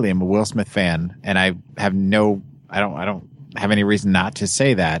admittedly am a Will Smith fan, and I don't have any reason not to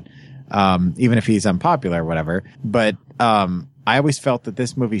say that, even if he's unpopular or whatever. But I always felt that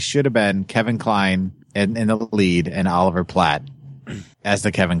this movie should have been Kevin Kline in the lead and Oliver Platt as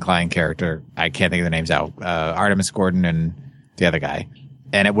the Kevin Kline character. I can't think of the names out. Artemis Gordon and the other guy.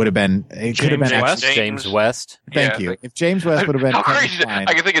 And it would have been, could have been James West. Thank you. If James West would have been, how crazy!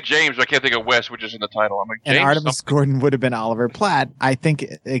 I can think of James, but I can't think of West, which is in the title. I'm like, James, and Artemis Gordon would have been Oliver Platt. I think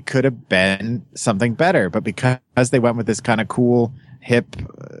it could have been something better, but because they went with this kind of cool, hip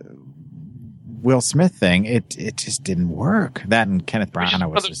Will Smith thing, it just didn't work. That and Kenneth Branagh was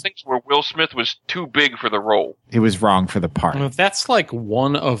one of those things where Will Smith was too big for the role. He was wrong for the part. That's like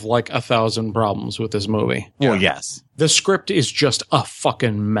one of 1,000 problems with this movie. Well, yes. The script is just a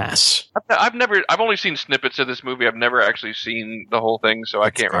fucking mess. I've only seen snippets of this movie. I've never actually seen the whole thing, so I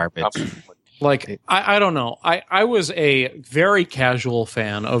can't remember. I don't know. I was a very casual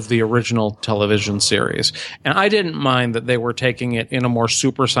fan of the original television series, and I didn't mind that they were taking it in a more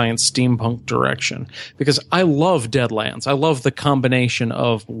super science steampunk direction, because I love Deadlands. I love the combination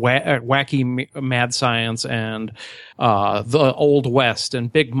of wacky mad science and the Old West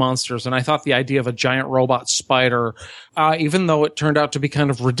and big monsters, and I thought the idea of a giant robot spider, even though it turned out to be kind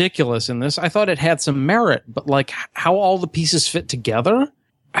of ridiculous in this, I thought it had some merit, but how all the pieces fit together,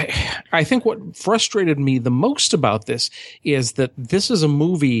 I think what frustrated me the most about this is that this is a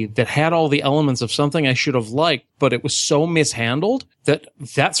movie that had all the elements of something I should have liked, but it was so mishandled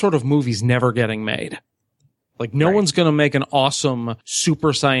that sort of movie's never getting made. No one's going to make an awesome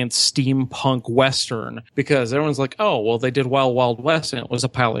super science steampunk Western because everyone's like, oh, well, they did Wild Wild West and it was a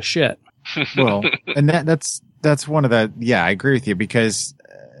pile of shit. Well, and that's one of the, I agree with you, because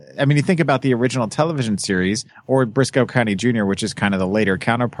you think about the original television series or Briscoe County Jr., which is kind of the later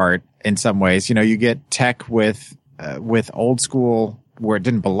counterpart in some ways. You get tech with old school where it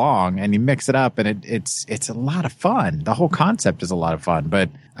didn't belong, and you mix it up, and it's a lot of fun. The whole concept is a lot of fun. But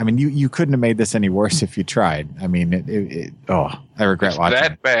you couldn't have made this any worse if you tried. I regret watching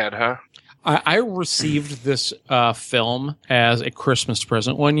that it. Bad, huh? I received this film as a Christmas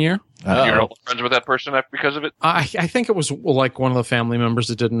present one year. You're all friends with that person because of it? I think it was like one of the family members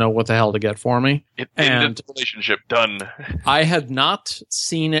that didn't know what the hell to get for me. It ended the relationship. Done. I had not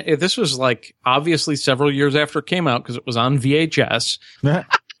seen it. This was like obviously several years after it came out because it was on VHS.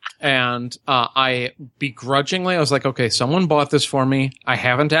 And I begrudgingly, I was like, okay, someone bought this for me. I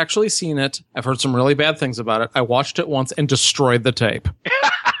haven't actually seen it. I've heard some really bad things about it. I watched it once and destroyed the tape.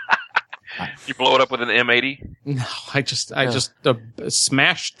 You blow it up with an M80? No, I just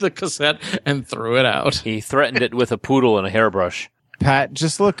smashed the cassette and threw it out. He threatened it with a poodle and a hairbrush. Pat,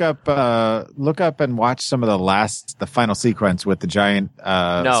 just look up and watch some of the final sequence with the giant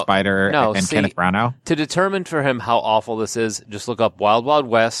spider and Kenneth Branagh. To determine for him how awful this is, just look up Wild Wild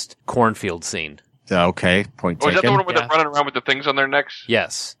West cornfield scene. Okay, point taken. Is that the one where they're running around with the things on their necks?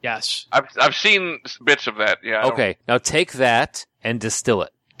 Yes. Yes. I've seen bits of that. Yeah. Okay, now take that and distill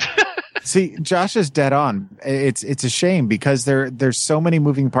it. See, Josh is dead on. It's a shame because there's so many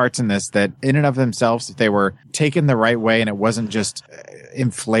moving parts in this that in and of themselves, if they were taken the right way and it wasn't just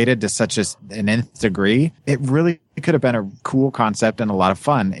inflated to such an nth degree, it really could have been a cool concept and a lot of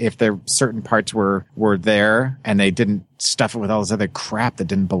fun if there certain parts were there and they didn't stuff it with all this other crap that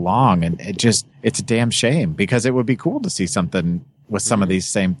didn't belong. And it's a damn shame because it would be cool to see something with some of these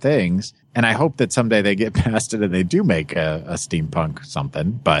same things. And I hope that someday they get past it and they do make a steampunk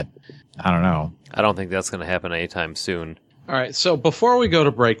something, but I don't know. I don't think that's going to happen anytime soon. All right. So before we go to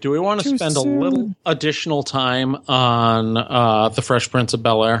break, do we want to spend a little additional time on The Fresh Prince of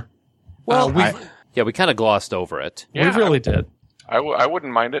Bel-Air? Well, we kind of glossed over it. Yeah, we really did. I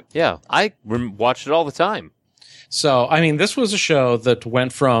wouldn't mind it. Yeah, I watched it all the time. So, I mean, this was a show that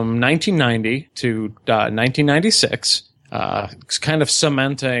went from 1990 to 1996. Kind of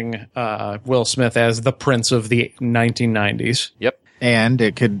cementing Will Smith as the prince of the 1990s. Yep. And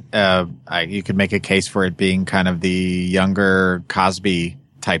it could, you could make a case for it being kind of the younger Cosby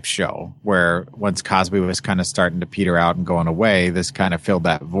type show, where once Cosby was kind of starting to peter out and going away, this kind of filled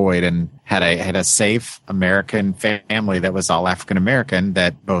that void and had a safe American family that was all African American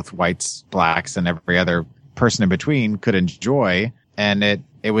that both whites, blacks, and every other person in between could enjoy. And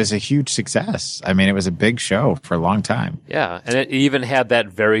it was a huge success. I mean, it was a big show for a long time. Yeah, and it even had that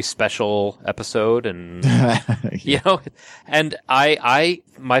very special episode, and and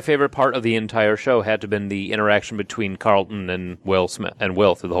my favorite part of the entire show had to have been the interaction between Carlton and Will Smith and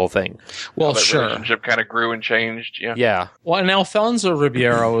Will through the whole thing. Well, that sure. relationship kind of grew and changed. Yeah. Yeah. Well, and Alfonso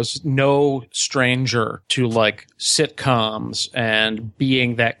Ribeiro is no stranger to like sitcoms and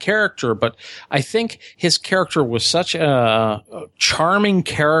being that character, but I think his character was such a charming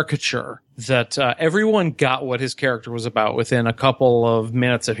caricature that everyone got what his character was about within a couple of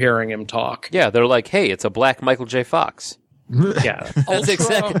minutes of hearing him talk. Yeah, they're like, hey, it's a black Michael J. Fox. Yeah. That's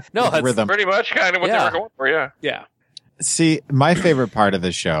exactly. No, that's Rhythm. Pretty much kind of what they were going for, yeah. Yeah. See, my favorite part of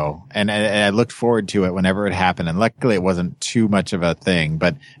the show, and I looked forward to it whenever it happened, and luckily it wasn't too much of a thing,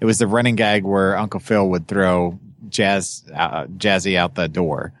 but it was the running gag where Uncle Phil would throw Jazzy out the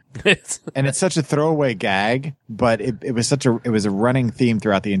door. And it's such a throwaway gag, but it was a running theme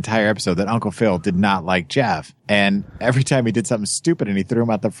throughout the entire episode that Uncle Phil did not like Jeff. And every time he did something stupid and he threw him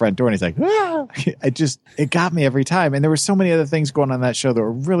out the front door and he's like, ah! It got me every time. And there were so many other things going on in that show that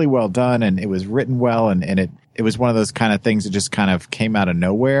were really well done, and it was written well, and it was one of those kind of things that just kind of came out of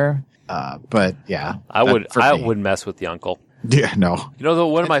nowhere. But yeah, I would mess with the uncle. Yeah, no. You know,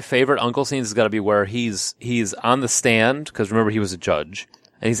 one of my favorite uncle scenes has got to be where he's on the stand, because remember he was a judge.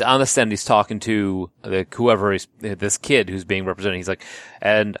 And he's on the stand, he's talking to this kid who's being represented. He's like,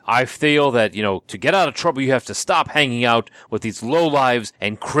 and I feel that, to get out of trouble, you have to stop hanging out with these lowlives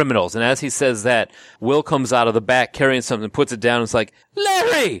and criminals. And as he says that, Will comes out of the back carrying something, puts it down, and it's like,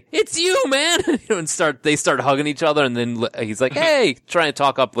 Larry, it's you, man! And they start hugging each other, and then he's like, hey, trying to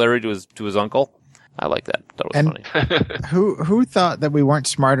talk up Larry to his uncle. I like that. That was funny. Who thought that we weren't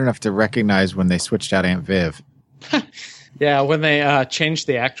smart enough to recognize when they switched out Aunt Viv? Yeah, when they changed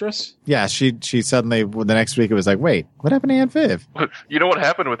the actress? Yeah, she suddenly, the next week it was like, wait, what happened to Aunt Viv? You know what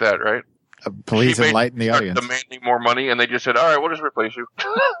happened with that, right? Police enlighten the audience. Demanding more money, and they just said, all right, we'll just replace you.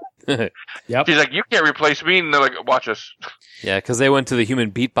 Yep. She's like, you can't replace me, and they're like, watch us. Yeah, because they went to the human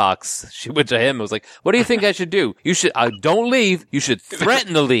beatbox. She went to him and was like, what do you think I should do? You should, don't leave. You should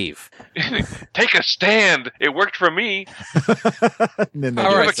threaten to leave. Take a stand. It worked for me. And then they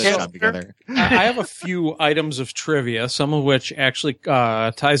All right, sit down together. I have a few items of trivia, some of which actually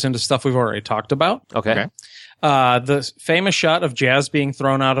ties into stuff we've already talked about. Okay. The famous shot of Jazz being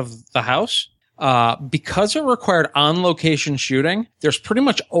thrown out of the house, because it required on-location shooting, there's pretty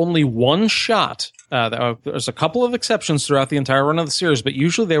much only one shot There's a couple of exceptions throughout the entire run of the series, but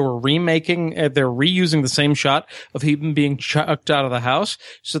usually they were they're reusing the same shot of him being chucked out of the house.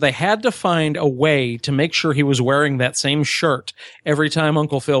 So they had to find a way to make sure he was wearing that same shirt every time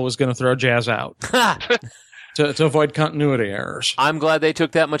Uncle Phil was going to throw Jazz out to avoid continuity errors. I'm glad they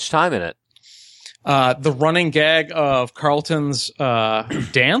took that much time in it. The running gag of Carlton's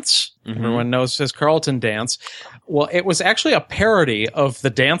dance, everyone knows his Carlton dance. Well, it was actually a parody of the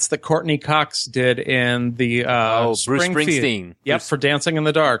dance that Courtney Cox did in the Bruce Springsteen. Yep, for Dancing in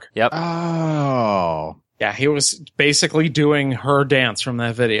the Dark. Yep. Oh, Yeah, he was basically doing her dance from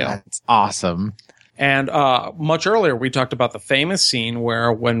that video. that's awesome. And much earlier, we talked about the famous scene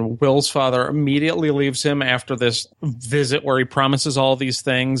where when Will's father immediately leaves him after this visit where he promises all these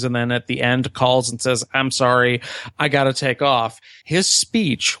things and then at the end calls and says, "I'm sorry, I got to take off." His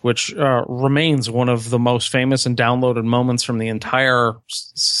speech, which remains one of the most famous and downloaded moments from the entire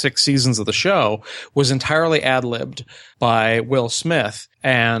 6 seasons of the show, was entirely ad-libbed by Will Smith.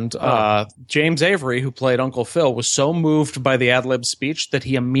 And James Avery, who played Uncle Phil, was so moved by the ad-lib speech that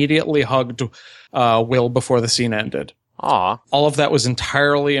he immediately hugged Will before the scene ended. Aw, All of that was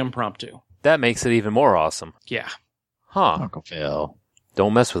entirely impromptu. that makes it even more awesome. Yeah. Huh. Uncle Phil.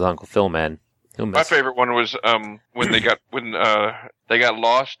 Don't mess with Uncle Phil, man. He'll My mess. favorite one was when they got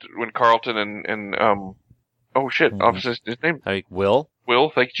lost when Carlton and oh shit, officer, his name Like, Will?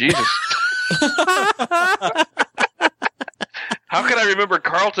 Will. Thank Jesus. How can I remember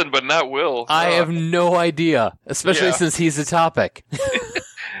Carlton but not Will? I have no idea, especially Yeah. since he's the topic.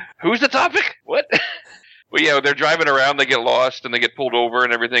 Who's the topic? What? Well, yeah, they're driving around, they get lost, and they get pulled over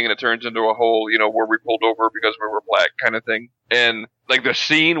and everything, and it turns into a whole, where we pulled over because we were black kind of thing. And, like, the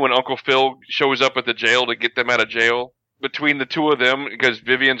scene when Uncle Phil shows up at the jail to get them out of jail, between the two of them, because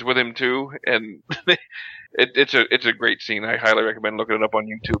Vivian's with him too, and it's a great scene. I highly recommend looking it up on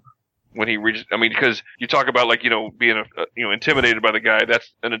YouTube. When he reaches, because you talk about, like, being, intimidated by the guy, that's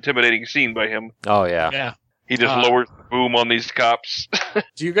an intimidating scene by him. Oh, yeah. Yeah. He just lowers the boom on these cops.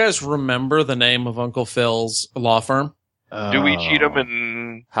 Do you guys remember the name of Uncle Phil's law firm? Dewey, Cheatham,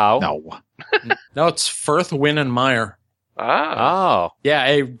 and... How? No. No, it's Firth, Wynn, and Meyer. Oh. Yeah,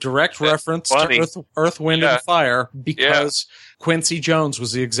 a direct reference funny. to Earth, Wind, Yeah. and Fire because Quincy Jones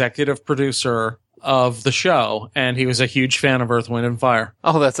was the executive producer of the show, and he was a huge fan of Earth, Wind, and Fire.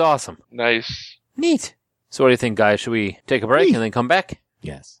 Oh, that's awesome. Nice. Neat. So what do you think, guys? Should we take a break and then come back?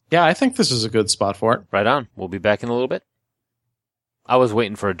 Yes. Yeah, I think this is a good spot for it. Right on. We'll be back in a little bit. I was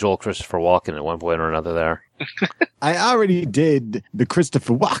waiting for a Joel Christopher Walken at one point or another there. I already did the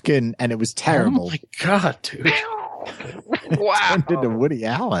Christopher Walken, and it was terrible. Oh my god, dude. Wow. Turned into Woody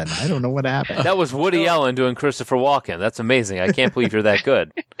Allen. I don't know what happened. That was Woody Allen doing Christopher Walken. That's amazing. I can't believe you're that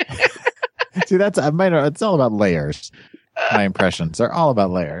good. See, it's all about layers. My impressions are all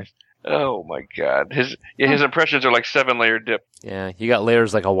about layers. Oh my god. His impressions are like 7-layer dip. Yeah, you got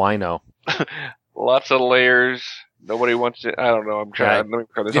layers like a wino. Lots of layers. Nobody wants to. I don't know. I'm trying. Right. Let me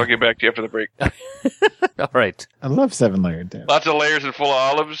try this. I'll get back to you after the break. All right. I love 7-layer dip. Lots of layers and full of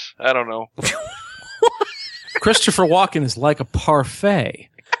olives. I don't know. Christopher Walken is like a parfait.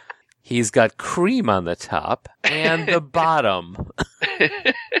 He's got cream on the top and the bottom.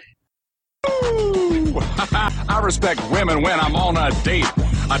 I respect women when I'm on a date.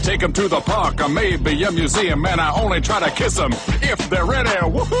 I take them to the park or maybe a museum, and I only try to kiss them if they're ready.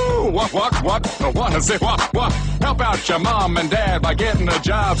 Woohoo! What? Wanna say what? Help out your mom and dad by getting a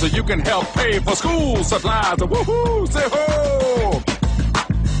job so you can help pay for school supplies. Woohoo! Say ho!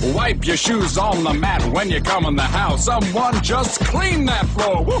 Wipe your shoes on the mat when you come in the house. Someone just clean that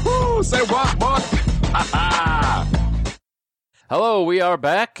floor. Woohoo! Say what? Ha ha! Hello, we are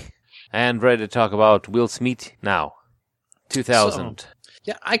back and ready to talk about Will Smith now. 2000.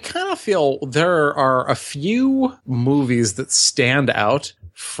 Yeah, I kind of feel there are a few movies that stand out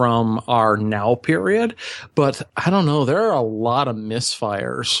from our now period, but I don't know. There are a lot of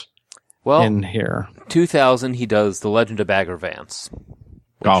misfires Well, in here. 2000, he does The Legend of Bagger Vance.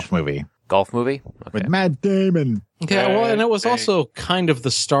 Golf movie Golf movie? Okay. with Matt Damon. Okay, well, and it was also kind of the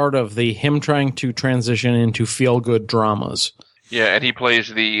start of him trying to transition into feel-good dramas. Yeah, and he plays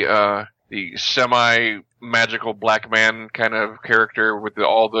the semi-magical black man kind of character with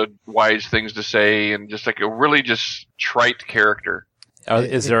all the wise things to say, and just like a really just trite character.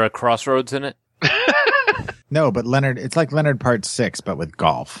 Is there a crossroads in it? No, but Leonard. It's like Leonard Part 6, but with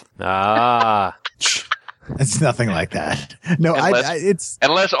golf. Ah. It's nothing like that. No, Unless-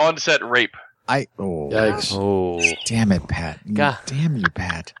 Unless on-set rape. Oh, Yikes. Oh. damn it, Pat. God. Damn you,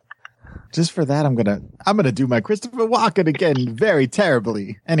 Pat. Just for that, I'm gonna do my Christopher Walken again very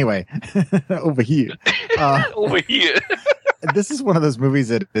terribly. Anyway, over here. Over here. this is one of those movies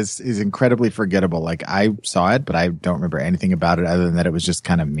that is incredibly forgettable. Like, I saw it, but I don't remember anything about it other than that it was just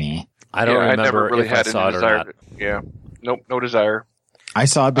kind of meh. I don't remember I never really if had I saw any it or desire. not. Yeah. Nope, no desire. I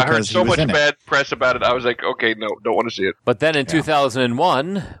saw it I heard because so he was much in it. bad press about it. I was like, okay, no, don't want to see it. But then in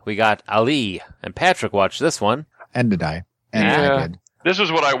 2001, we got Ali, and Patrick watched this one. And did I? And Yeah. I did. This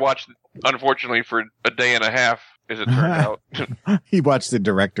was what I watched, unfortunately, for a day and a half, as it turned out. He watched the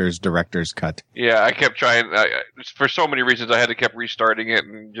director's cut. Yeah, I kept trying. For so many reasons, I had to keep restarting it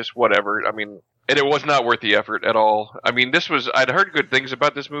and just whatever. I mean, and it was not worth the effort at all. I mean, I'd heard good things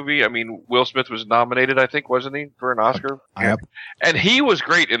about this movie. I mean, Will Smith was nominated, I think, wasn't he, for an Oscar? Yep. And he was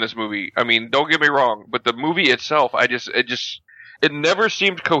great in this movie. I mean, don't get me wrong, but the movie itself, it never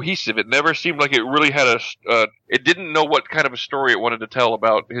seemed cohesive. It never seemed like it really had it didn't know what kind of a story it wanted to tell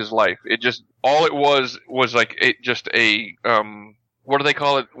about his life. All it was like what do they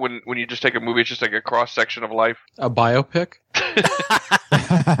call it when you just take a movie? It's just like a cross section of life. A biopic?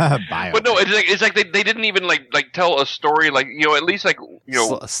 But no, it's like they didn't even like tell a story, like, at least like,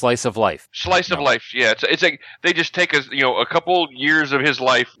 A slice of life. Slice of life. Yeah. It's like they just take a couple years of his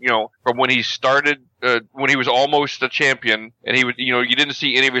life, from when he started, when he was almost a champion, and he was, you didn't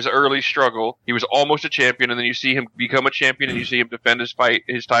see any of his early struggle. He was almost a champion, and then you see him become a champion, and you see him defend his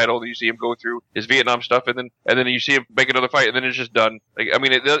title, and you see him go through his Vietnam stuff, and then you see him make another fight, and then it's just done. Like, I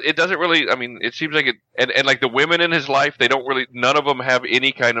mean, it doesn't really, I mean, it seems like it, and like the women in his life, they don't really, none of them have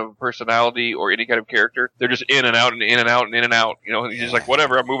any kind of personality or any kind of character. They're just in and out and in and out and in and out. He's just like,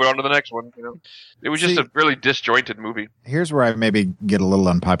 whatever, I'm moving on to the next one. It was just a really disjointed movie. Here's where I maybe get a little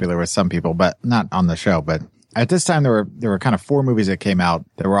unpopular with some people, but not on the show. But at this time, there were kind of 4 movies that came out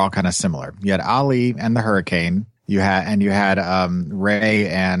that were all kind of similar. You had Ali and the Hurricane. You had Ray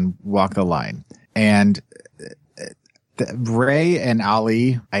and Walk the Line. And Ray and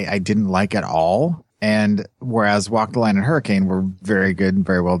Ali, I didn't like at all. And whereas Walk the Line and Hurricane were very good and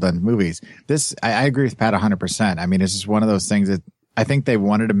very well done movies. This, I agree with Pat 100%. I mean, it's just one of those things that I think they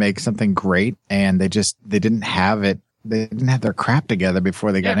wanted to make something great, and they didn't have it. They didn't have their crap together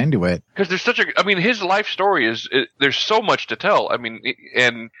before they got into it. Because there's his life story there's so much to tell. I mean,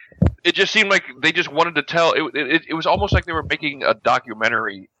 and it just seemed like they just wanted to tell. It was almost like they were making a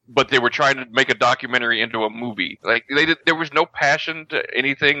documentary, but they were trying to make a documentary into a movie. Like there was no passion to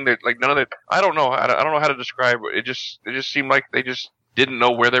anything. That, like, none of it. I don't know. I don't know how to describe it. It just seemed like they just didn't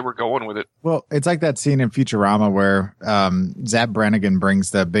know where they were going with it. Well, it's like that scene in Futurama where Zap Brannigan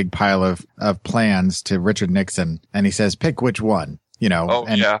brings the big pile of plans to Richard Nixon, and he says, "Pick which one." He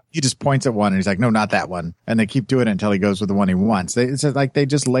just points at one and he's like, "No, not that one." And they keep doing it until he goes with the one he wants. It's like they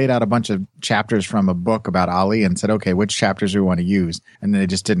just laid out a bunch of chapters from a book about Ali and said, "Okay, which chapters do we want to use?" And then they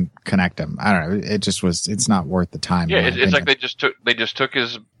just didn't connect them. I don't know. It's not worth the time. Yeah, it's like they just took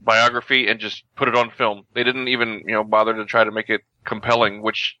his biography and just put it on film. They didn't even bother to try to make it compelling,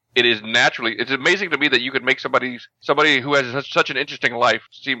 which it is naturally. It's amazing to me that you could make somebody who has such an interesting life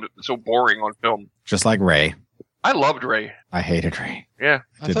seem so boring on film. Just like Ray. I loved Ray. I hated Ray. Yeah.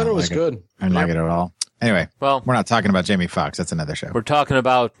 I thought it was good. I didn't like it at all. Anyway, Well, we're not talking about Jamie Foxx. That's another show. we're talking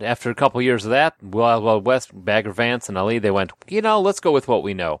about, after a couple years of that, Wild Wild West, Bagger Vance, and Ali, they went, let's go with what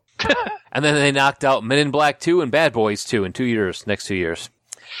we know. And then they knocked out Men in Black 2 and Bad Boys 2 in 2 years, next 2 years.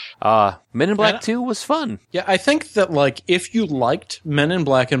 Men in Black 2 was fun. Yeah, I think that, like, if you liked Men in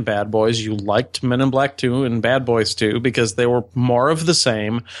Black and Bad Boys, you liked Men in Black 2 and Bad Boys 2 because they were more of the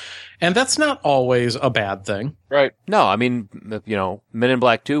same. And that's not always a bad thing. Right. No, I mean, Men in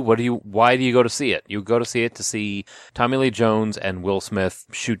Black 2, why do you go to see it? You go to see it to see Tommy Lee Jones and Will Smith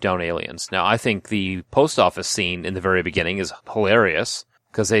shoot down aliens. Now, I think the post office scene in the very beginning is hilarious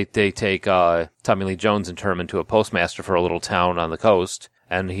because they take Tommy Lee Jones and turn him into a postmaster for a little town on the coast.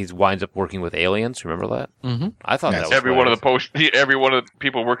 And he winds up working with aliens. Remember that? Mm-hmm. I thought that was every one of the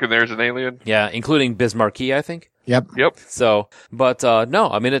people working there is an alien. Yeah, including Biz Markie, I think. Yep. So, but no,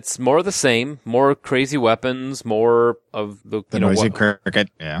 I mean, it's more of the same. More crazy weapons, more of the noisy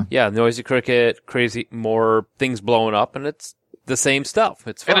cricket. Yeah. Yeah, noisy cricket, crazy, more things blowing up, and it's the same stuff.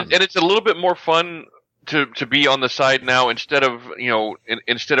 It's fun. And it's a little bit more fun to be on the side now instead of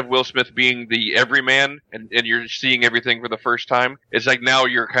Will Smith being the everyman and you're seeing everything for the first time. It's like now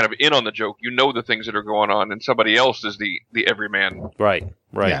you're kind of in on the joke. You know the things that are going on, and somebody else is the everyman. Right.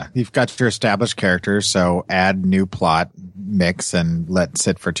 Yeah, you've got your established characters, so add new plot, mix, and let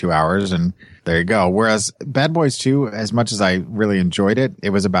sit for 2 hours, and there you go. Whereas Bad Boys 2, as much as I really enjoyed it, it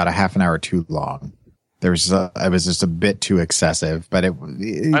was about a half an hour too long. It was just a bit too excessive, but I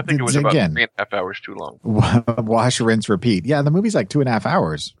think it was about 3.5 hours too long. Wash, rinse, repeat. Yeah, the movie's like 2.5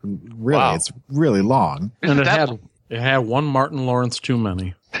 hours. Really, It's really long. And it had one Martin Lawrence too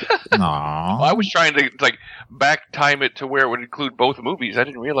many. Aw. Well, I was trying to like back time it to where it would include both movies. I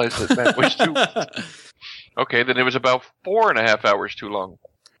didn't realize that was too. Okay, then it was about 4.5 hours too long.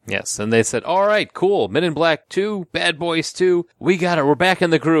 Yes, and they said, all right, cool, Men in Black 2, Bad Boys 2, we got it, we're back in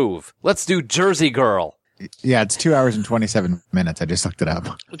the groove. Let's do Jersey Girl. Yeah, it's 2 hours and 27 minutes. I just looked it up.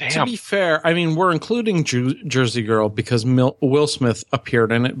 To Damn. be fair, I mean, we're including Jersey Girl because Will Smith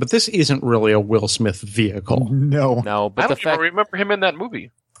appeared in it, but this isn't really a Will Smith vehicle. No. No, I but the don't even fact... remember him in that movie.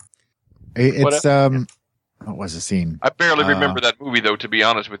 It's, what was the scene? I barely remember that movie, though, to be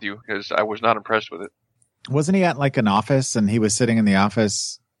honest with you, because I was not impressed with it. Wasn't he at like an office and he was sitting in the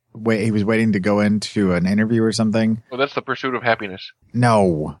office? He was waiting to go into an interview or something. Well, that's The Pursuit of Happiness.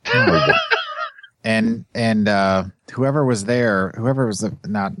 No. And whoever was there, I don't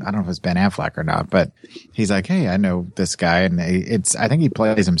know if it was Ben Affleck or not, but he's like, hey, I know this guy. And I think he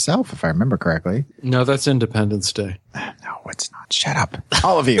plays himself, if I remember correctly. No, that's Independence Day. No, it's not. Shut up.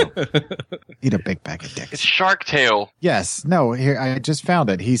 All of you. Eat a big bag of dicks. It's Shark Tale. Yes. No, here, I just found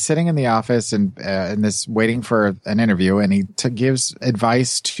it. He's sitting in the office and this waiting for an interview, and he gives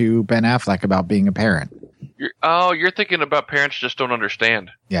advice to Ben Affleck about being a parent. You're thinking about parents just don't understand.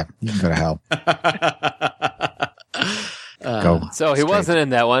 Yeah, you can go to hell. Go. So he straight. wasn't in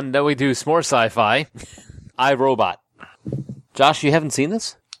that one. Then we do some more sci-fi. I, Robot. Josh, you haven't seen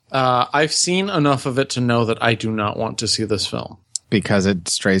this? I've seen enough of it to know that I do not want to see this film. Because it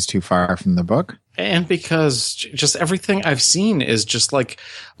strays too far from the book? And because just everything I've seen is just like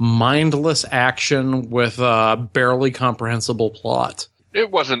mindless action with a barely comprehensible plot. It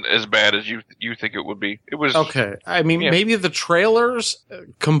wasn't as bad as you think it would be. It was Okay. I mean, Yeah. maybe the trailers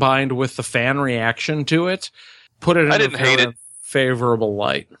combined with the fan reaction to it put it in I didn't hate it. favorable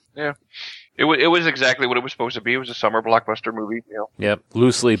light. Yeah, it was exactly what it was supposed to be. It was a summer blockbuster movie. You know. Yep.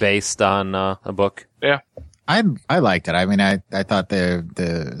 Loosely based on a book. Yeah. I liked it. I mean, I thought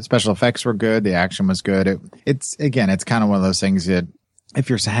the special effects were good. The action was good. It's kind of one of those things that if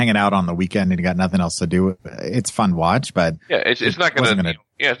you're hanging out on the weekend and you got nothing else to do, it's fun to watch, but Yeah, it's not wasn't gonna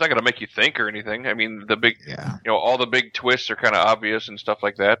it's not gonna make you think or anything. I mean, the big yeah, all the big twists are kind of obvious and stuff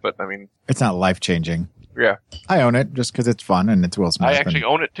like that. But I mean, it's not life changing. yeah, I own it just because it's fun and it's Will Smith. I actually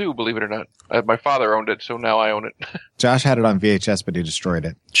own it too. Believe it or not, my father owned it, so now I own it. Josh had it on VHS, but he destroyed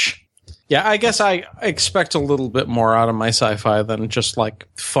it. Yeah, I guess I expect a little bit more out of my sci-fi than just like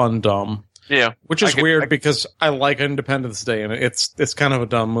fun dumb. Yeah, Which is I get- weird because I like Independence Day and it's kind of a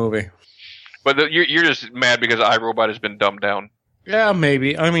dumb movie. but you're just mad because iRobot has been dumbed down. Yeah,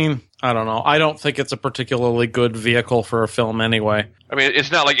 maybe. I mean, I don't know. I don't think it's a particularly good vehicle for a film anyway. I mean,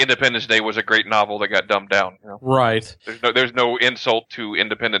 it's not like Independence Day was a great novel that got dumbed down. You know? Right. There's no insult to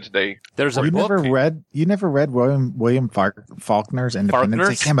Independence Day. There's a You book. never read William Faulkner's Independence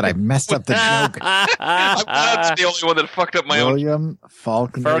Day? Faulkner's? Damn it, I messed up the joke. I'm glad it's the only one that fucked up my own. William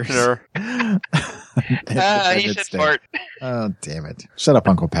Faulkner's Faulkner. He Independence said Day. fart. Oh, damn it. Shut up,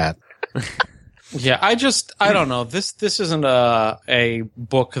 Uncle Pat. Yeah, I don't know. This isn't a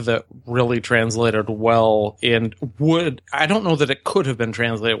book that really translated well I don't know that it could have been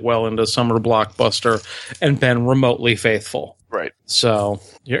translated well into summer blockbuster and been remotely faithful. Right. So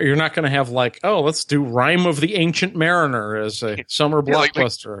you're not going to have like, oh, let's do Rime of the Ancient Mariner as a summer Yeah, like-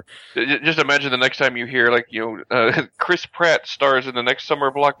 blockbuster. Just imagine the next time you hear, like, Chris Pratt stars in the next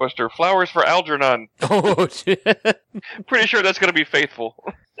summer blockbuster, Flowers for Algernon. Oh, shit. Pretty sure that's going to be faithful.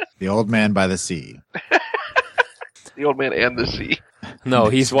 The Old Man by the Sea. The Old Man and the Sea. No,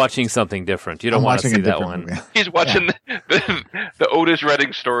 he's watching something different. You don't I'm want to watching see a that different one. movie. He's watching the Otis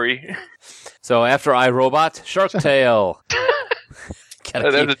Redding story. So after iRobot, Shark Tale.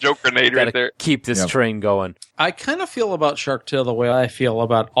 That's a joke grenade right there. Keep this Yep. train going. I kind of feel about Shark Tale the way I feel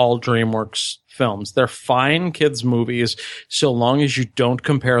about all DreamWorks films. They're fine kids' movies so long as you don't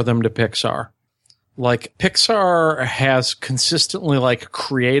compare them to Pixar. Like, Pixar has consistently, like,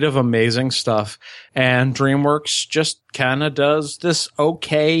 creative, amazing stuff, and DreamWorks just kind of does this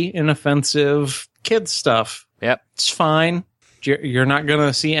okay, inoffensive kid stuff. Yep. It's fine. You're not going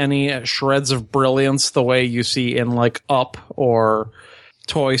to see any shreds of brilliance the way you see in, like, Up or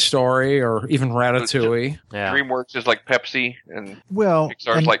Toy Story or even Ratatouille. Yeah. DreamWorks is like Pepsi, and Well,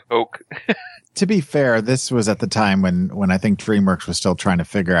 Pixar's and like Coke. to be fair, this was at the time when I think DreamWorks was still trying to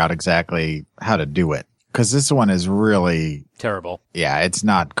figure out exactly how to do it. Because this one is really, Terrible. yeah, it's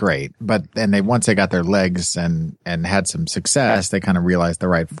not great. But then once they got their legs and had some success, they kind of realized the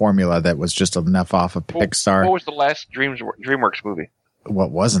right formula that was just enough off of Pixar. What was the last DreamWorks movie?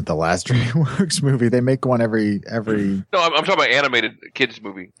 What wasn't the last DreamWorks movie? They make one every. No, I'm talking about animated kids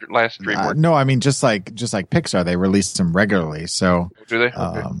movie. Last DreamWorks. No, I mean just like Pixar, they release them regularly. So Do they?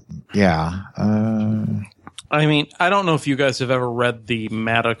 Okay. yeah. I mean, I don't know if you guys have ever read the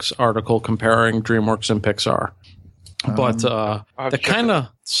Maddox article comparing DreamWorks and Pixar, but that kind of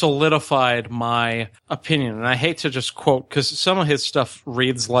solidified my opinion. And I hate to just quote, because some of his stuff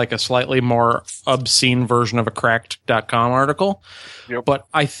reads like a slightly more obscene version of a Cracked.com article. Yep. But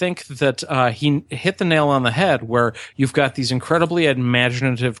I think that he hit the nail on the head, where you've got these incredibly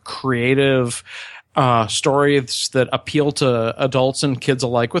imaginative, creative stories that appeal to adults and kids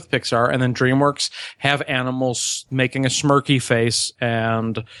alike with Pixar, and then DreamWorks have animals making a smirky face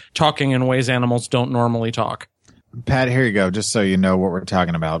and talking in ways animals don't normally talk. Pat, here you go, just so you know what we're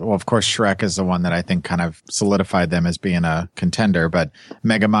talking about. Well, of course, Shrek is the one that I think kind of solidified them as being a contender, but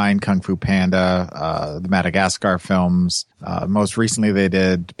Megamind, Kung Fu Panda, the Madagascar films. Most recently, they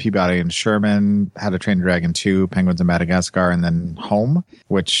did Peabody and Sherman, How to Train Your Dragon 2, Penguins of Madagascar, and then Home,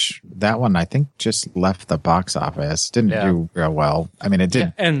 which that one I think just left the box office. Didn't do real well. I mean, it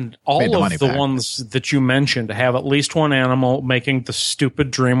did. And all of the ones that you mentioned have at least one animal making the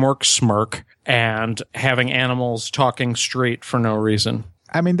stupid DreamWorks smirk and having animals talking straight for no reason.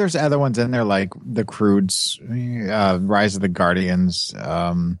 I mean, there's other ones in there like The Croods, Rise of the Guardians.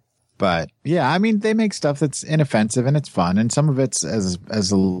 But yeah, I mean, they make stuff that's inoffensive and it's fun, and some of it's as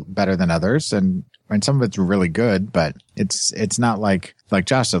better than others, and some of it's really good. But it's not like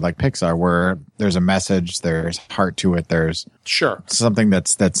Josh said, like Pixar, where there's a message, there's heart to it, there's something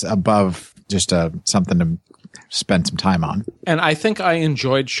that's above just something to spend some time on. And I think I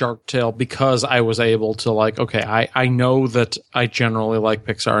enjoyed Shark Tale because I was able to I know that I generally like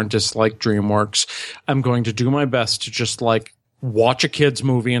Pixar and dislike DreamWorks. I'm going to do my best to just watch a kid's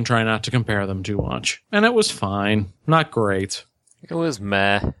movie and try not to compare them too much. And it was fine. Not great. It was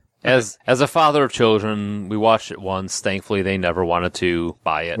meh. As a father of children, we watched it once. Thankfully, they never wanted to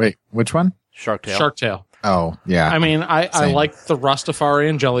buy it. Wait, which one? Shark Tale. Shark Tale. Oh, yeah. I mean, I liked the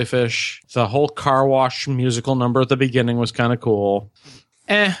Rastafarian jellyfish. The whole car wash musical number at the beginning was kind of cool.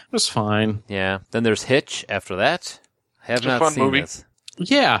 It was fine. Yeah. Then there's Hitch after that. I have not seen this.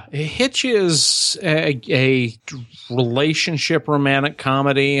 Yeah. Hitch is a relationship romantic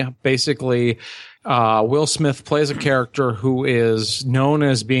comedy. Basically, Will Smith plays a character who is known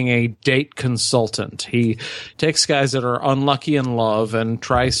as being a date consultant. He takes guys that are unlucky in love and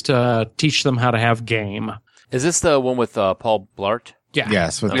tries to teach them how to have game. Is this the one with Paul Blart? Yeah.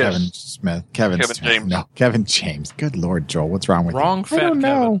 Yes, with Kevin Smith. Kevin Smith. James. No, Kevin James. Good Lord, Joel. What's wrong with you? Wrong fat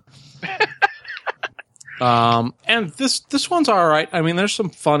Kevin. And this one's all right. I mean, there's some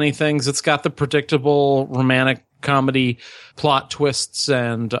funny things. It's got the predictable romantic comedy plot twists,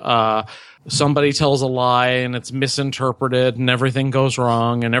 and somebody tells a lie and it's misinterpreted and everything goes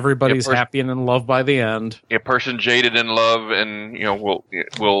wrong and everybody's happy and in love by the end. A person jaded in love and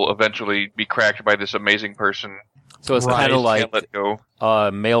will eventually be cracked by this amazing person. So it's kind of like let go.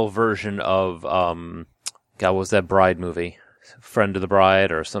 A male version of what was that Bride movie? Friend of the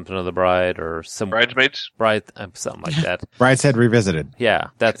Bride or something of the Bride or some Bridesmaids? Bride, something like that. Brideshead Revisited. Yeah,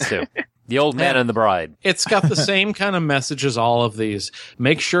 that's too. The Old Man and the Bride. It's got the same kind of message as all of these.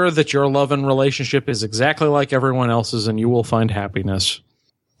 Make sure that your love and relationship is exactly like everyone else's, and you will find happiness.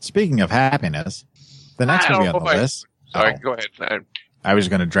 Speaking of happiness, the next movie on the list. Sorry, go ahead. I was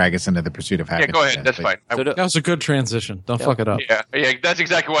going to drag us into the pursuit of happiness. Yeah, go ahead. That's fine. That was a good transition. Don't fuck it up. Yeah, that's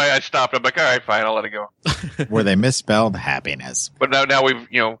exactly why I stopped. I'm like, all right, fine, I'll let it go. Where they misspelled happiness. But now we've,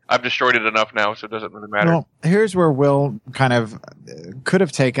 I've destroyed it enough now, so it doesn't really matter. Well, here's where Will kind of could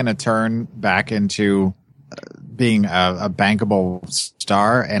have taken a turn back into being a bankable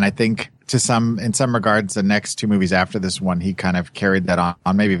star, and I think in some regards, the next two movies after this one, he kind of carried that on.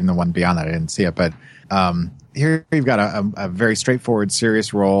 Maybe even the one beyond that, I didn't see it, but here you've got a very straightforward,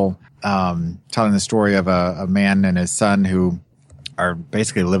 serious role, telling the story of a man and his son who are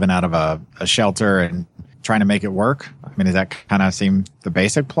basically living out of a shelter and trying to make it work. I mean, does that kind of seem the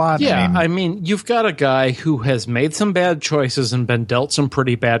basic plot? Yeah, I mean, you've got a guy who has made some bad choices and been dealt some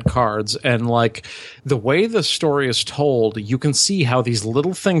pretty bad cards. And the way the story is told, you can see how these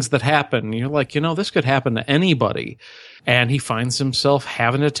little things that happen, you're like, this could happen to anybody. And he finds himself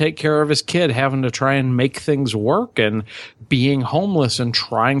having to take care of his kid, having to try and make things work, and being homeless and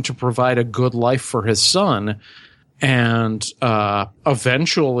trying to provide a good life for his son. And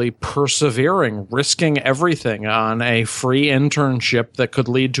eventually persevering, risking everything on a free internship that could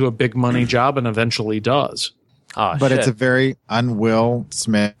lead to a big money job, and eventually does. But it's a very un-Will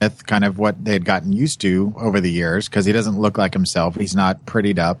Smith kind of what they had gotten used to over the years, because he doesn't look like himself. He's not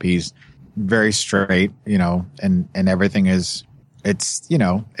prettied up. He's very straight, and everything is, it's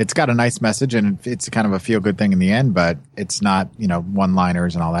got a nice message, and it's kind of a feel-good thing in the end, but it's not,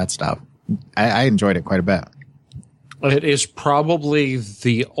 one-liners and all that stuff. I enjoyed it quite a bit. It is probably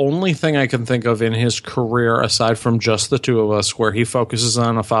the only thing I can think of in his career, aside from Just the Two of Us, where he focuses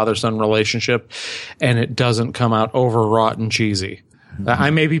on a father-son relationship and it doesn't come out overwrought and cheesy.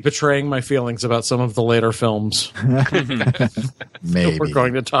 I may be betraying my feelings about some of the later films Maybe. we're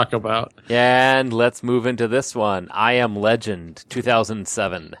going to talk about. And let's move into this one. I Am Legend,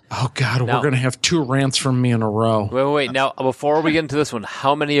 2007. Oh, God, Now- we're going to have 2 rants from me in a row. Wait. Now, before we get into this one,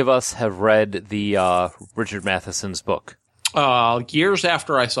 how many of us have read the Richard Matheson's book? Years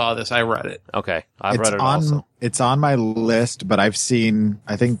after I saw this, I read it. Okay, I've It's read it on also. it's on my list, but I've seen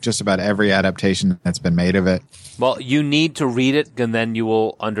I think just about every adaptation that's been made of it. Well, you need to read it, and then you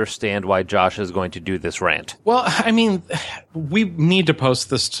will understand why Josh is going to do this rant. Well, I mean, we need to post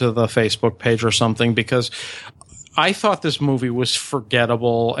this to the Facebook page or something because I thought this movie was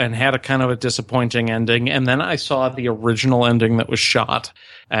forgettable and had a kind of a disappointing ending. And then I saw the original ending that was shot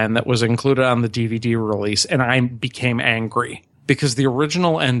and that was included on the DVD release. And I became angry because the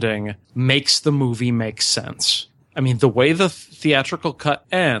original ending makes the movie make sense. I mean, the way the theatrical cut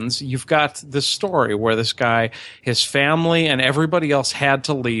ends, you've got this story where this guy, his family and everybody else had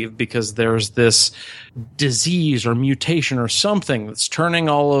to leave because there's this disease or mutation or something that's turning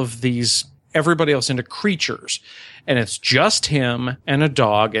all of everybody else into creatures. And it's just him and a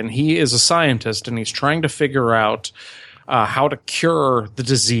dog, and he is a scientist, and he's trying to figure out how to cure the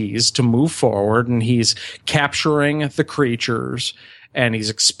disease to move forward, and he's capturing the creatures, and he's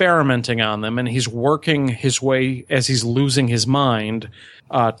experimenting on them, and he's working his way as he's losing his mind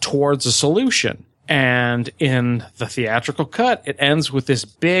towards a solution. And in the theatrical cut, it ends with this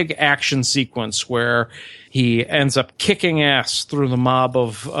big action sequence where he ends up kicking ass through the mob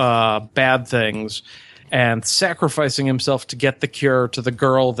of bad things and sacrificing himself to get the cure to the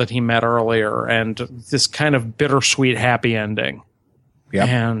girl that he met earlier, and this kind of bittersweet happy ending. Yep.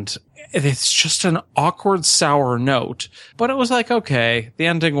 And it's just an awkward, sour note. But it was like, okay, the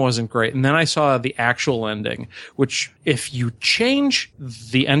ending wasn't great. And then I saw the actual ending, which if you change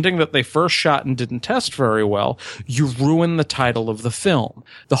the ending that they first shot and didn't test very well, you ruin the title of the film.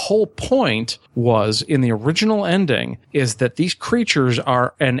 The whole point was, in the original ending, is that these creatures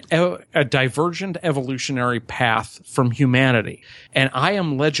are a divergent evolutionary path from humanity. And I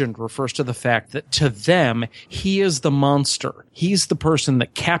Am Legend refers to the fact that to them, he is the monster. He's the person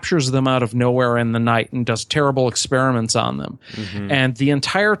that captures them out of nowhere in the night and does terrible experiments on them. Mm-hmm. And the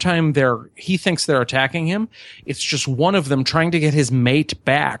entire time he thinks they're attacking him, it's just one of them trying to get his mate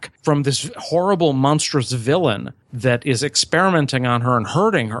back from this horrible, monstrous villain that is experimenting on her and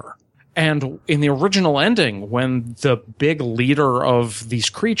hurting her. And in the original ending, when the big leader of these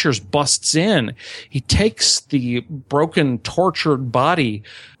creatures busts in, he takes the broken, tortured body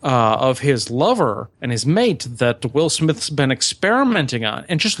of his lover and his mate that Will Smith's been experimenting on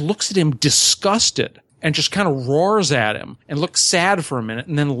and just looks at him disgusted and just kind of roars at him and looks sad for a minute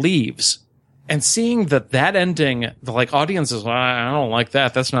and then leaves. And seeing that ending, the audiences, I don't like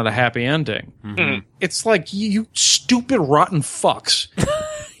that. That's not a happy ending. Mm-hmm. It's you stupid, rotten fucks.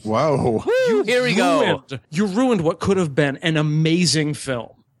 Whoa. Here we go. You ruined what could have been an amazing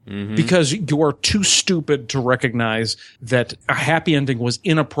film because you are too stupid to recognize that a happy ending was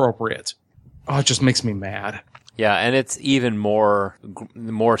inappropriate. Oh, it just makes me mad. Yeah, and it's even more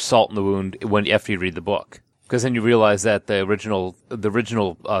salt in the wound after you read the book. Because then you realize that the original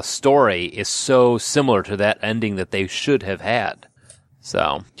story is so similar to that ending that they should have had.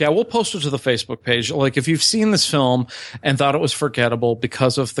 So yeah, we'll post it to the Facebook page. If you've seen this film and thought it was forgettable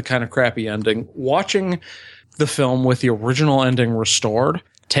because of the kind of crappy ending, watching the film with the original ending restored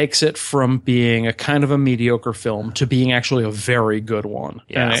takes it from being a kind of a mediocre film to being actually a very good one.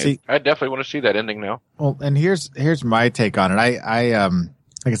 Yeah, I definitely want to see that ending now. Well, and here's my take on it. I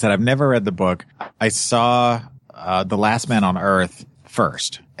like I said, I've never read the book. I saw The Last Man on Earth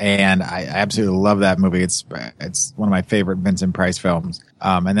first, and I absolutely love that movie. It's one of my favorite Vincent Price films.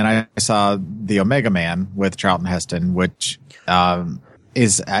 And then I saw The Omega Man with Charlton Heston, which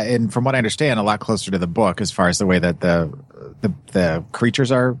is, and from what I understand, a lot closer to the book as far as the way that the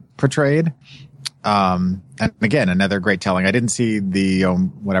creatures are portrayed. And again, another great telling. I didn't see the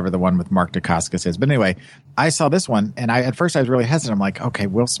whatever the one with Mark Dacascos is, but anyway, I saw this one, and at first I was really hesitant. I'm like, okay,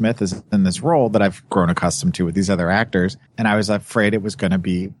 Will Smith is in this role that I've grown accustomed to with these other actors, and I was afraid it was going to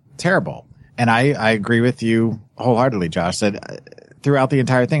be terrible. And I agree with you wholeheartedly, Josh. That throughout the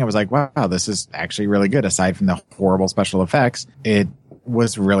entire thing, I was like, wow, this is actually really good. Aside from the horrible special effects, it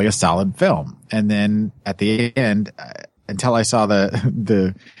was really a solid film. And then at the end, until I saw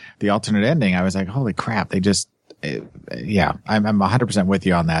the alternate ending, I was like, holy crap, they just, yeah, I'm 100% with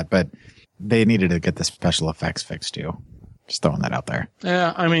you on that, but they needed to get the special effects fixed too. Just throwing that out there.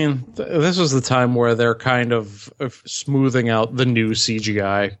 Yeah, I mean, this was the time where they're kind of smoothing out the new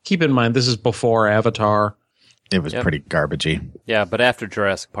CGI. Keep in mind, this is before Avatar. It was pretty garbagey. Yeah, but after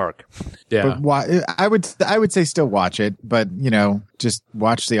Jurassic Park. Yeah. But I would say still watch it, but just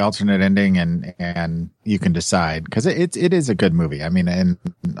watch the alternate ending and you can decide, because it is a good movie. I mean, and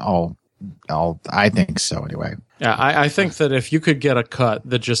all I think so anyway. Yeah, I think that if you could get a cut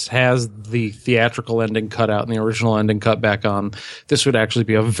that just has the theatrical ending cut out and the original ending cut back on, this would actually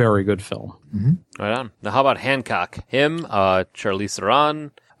be a very good film. Mm-hmm. Right on. Now, how about Hancock? Him, Charlize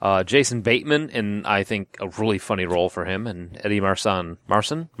Theron, Jason Bateman, in I think a really funny role for him, and Eddie Marsan.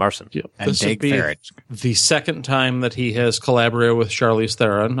 Yep. And This Dake would be Farage. the second time that he has collaborated with Charlize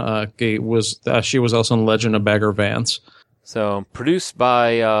Theron. She was also in Legend of Bagger Vance. So, produced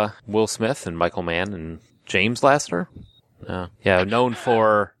by Will Smith and Michael Mann and James Lasseter. Known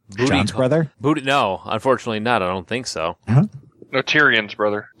for Booty John's brother? Booty? No, unfortunately not. I don't think so. No, Tyrion's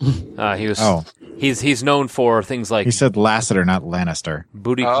brother. He was. Oh. He's known for things like He said Lasseter, not Lannister.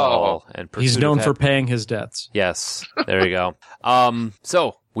 Booty Call and Pursuit He's known of for paying his debts. Yes, there you go.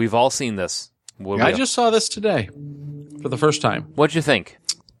 So we've all seen this. I just saw this today for the first time. What'd you think?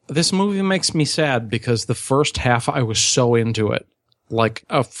 This movie makes me sad because the first half I was so into it. Like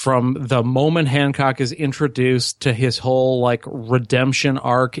from the moment Hancock is introduced to his whole like redemption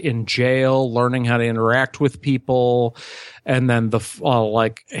arc in jail, learning how to interact with people, and then the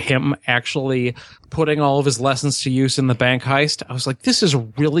like him actually putting all of his lessons to use in the bank heist. I was like, this is a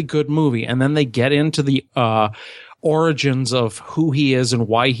really good movie. And then they get into the origins of who he is and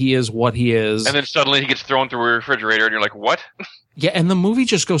why he is what he is. And then suddenly he gets thrown through a refrigerator, and you're like, what? Yeah, and the movie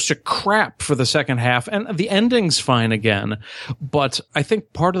just goes to crap for the second half, and the ending's fine again. But I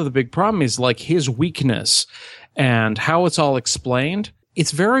think part of the big problem is like his weakness and how it's all explained.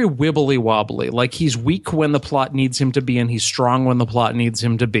 It's very wibbly wobbly. Like he's weak when the plot needs him to be, and he's strong when the plot needs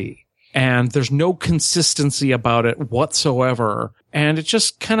him to be. And there's no consistency about it whatsoever. And it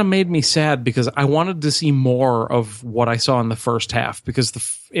just kind of made me sad because I wanted to see more of what I saw in the first half. Because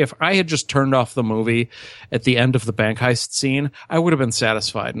if I had just turned off the movie at the end of the bank heist scene, I would have been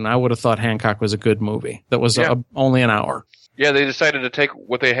satisfied. And I would have thought Hancock was a good movie that was only an hour. Yeah, they decided to take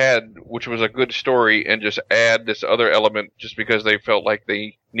what they had, which was a good story, and just add this other element just because they felt like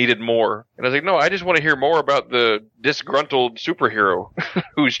they needed more. And I was like, no, I just want to hear more about the disgruntled superhero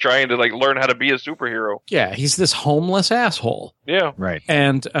who's trying to like learn how to be a superhero. Yeah, he's this homeless asshole. Yeah. Right.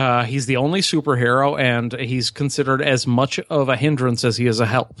 And he's the only superhero, and he's considered as much of a hindrance as he is a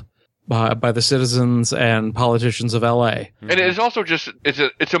help by the citizens and politicians of LA. And it's also just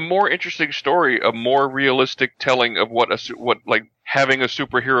it's a more interesting story, a more realistic telling of what like having a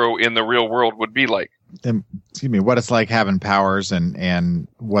superhero in the real world would be like. What it's like having powers and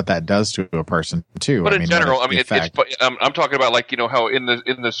what that does to a person too. But in general, I mean, I'm talking about like, how in the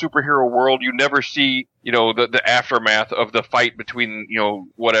superhero world, you never see, the aftermath of the fight between,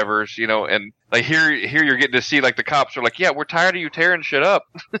 whatever's, and like here you're getting to see like the cops are like, yeah, we're tired of you tearing shit up.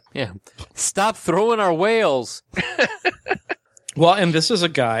 Yeah. Stop throwing our whales. Well, and this is a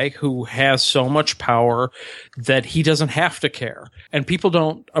guy who has so much power that he doesn't have to care. And people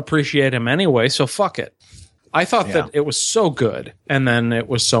don't appreciate him anyway, so fuck it. I thought that it was so good, and then it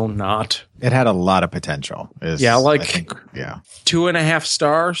was so not. It had a lot of potential. 2.5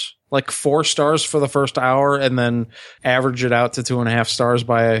 stars, like 4 stars for the first hour, and then average it out to 2.5 stars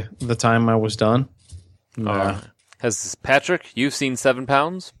by the time I was done. Has Patrick, you've seen 7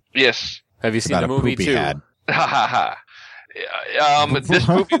 Pounds? Yes. Have you seen the movie too? Ha ha ha. This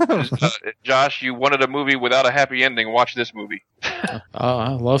movie, Josh, you wanted a movie without a happy ending. Watch this movie.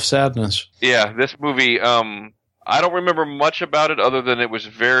 I love sadness. Yeah, this movie, I don't remember much about it other than it was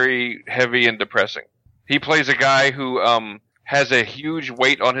very heavy and depressing. He plays a guy who has a huge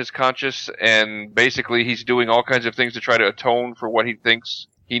weight on his conscience, and basically he's doing all kinds of things to try to atone for what he thinks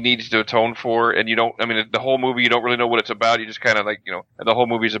he needs to atone for. And the whole movie, you don't really know what it's about. You just kind of like, the whole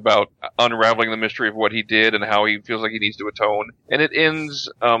movie's about unraveling the mystery of what he did and how he feels like he needs to atone. And it ends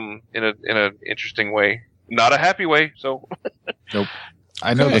in an interesting way. Not a happy way, so. Nope.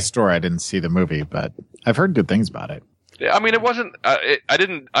 I know the story. I didn't see the movie, but I've heard good things about it. Yeah, I mean, it wasn't.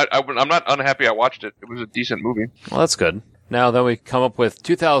 I'm not unhappy I watched it. It was a decent movie. Well, that's good. Now then, we come up with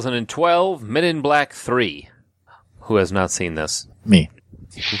 2012 Men in Black 3. Who has not seen this? Me.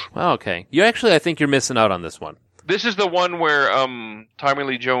 Oh, okay. I think you're missing out on this one. This is the one where Tommy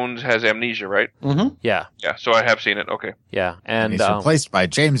Lee Jones has amnesia, right? Mm-hmm. Yeah. Yeah, so I have seen it. Okay. Yeah, And he's replaced by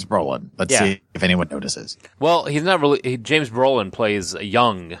James Brolin. Let's see if anyone notices. Well, he's not really. James Brolin plays a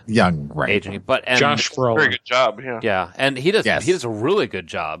young, right? agent, Josh Brolin. Very good job. Yeah. Yeah, and he does. He does a really good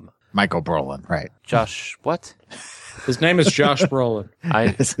job. Michael Brolin, right? Josh, what? His name is Josh Brolin.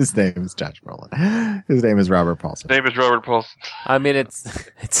 His name is Josh Brolin. His name is Robert Paulson. His name is Robert Paulson. I mean,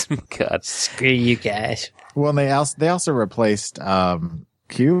 it's God. Screw you guys. Well, they also replaced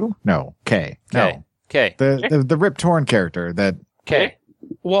Q? No, K. No. Okay. The Rip Torn character that Okay.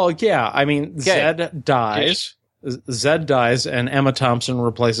 Well, yeah. I mean, Zed dies. Zed dies, and Emma Thompson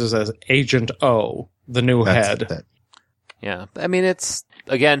replaces as Agent O, the new head. Yeah. I mean, it's,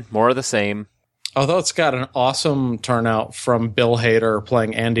 again, more of the same. Although it's got an awesome turnout from Bill Hader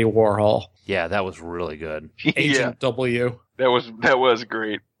playing Andy Warhol. Yeah, that was really good. Agent W. That was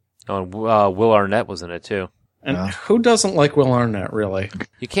great. Oh, and Will Arnett was in it, too. And who doesn't like Will Arnett, really?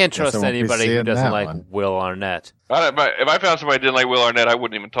 You can't trust I won't be anybody who seeing doesn't that like one. Will Arnett. If I found somebody who didn't like Will Arnett, I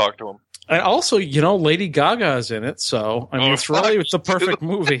wouldn't even talk to him. And also, Lady Gaga is in it, so I mean, it's really the perfect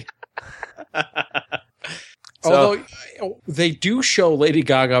movie. Although they do show Lady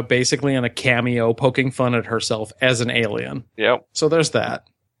Gaga basically in a cameo, poking fun at herself as an alien. Yep. So there's that.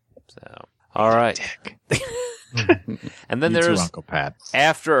 So, all right. And then You too, there's Uncle Pat.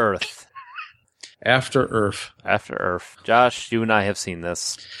 After Earth. After Earth. After Earth. Josh, you and I have seen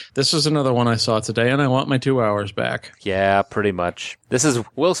this. This is another one I saw today, and I want my 2 hours back. Yeah, pretty much. This is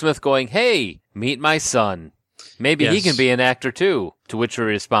Will Smith going, "Hey, meet my son. Maybe he Yes. can be an actor too." To which we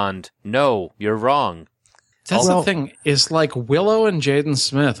respond, "No, you're wrong." That's the thing, is like Willow and Jaden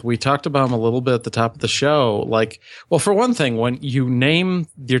Smith, we talked about them a little bit at the top of the show. Like, well, for one thing, when you name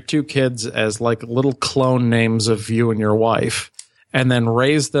your two kids as like little clone names of you and your wife, and then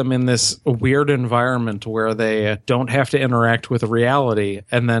raise them in this weird environment where they don't have to interact with reality,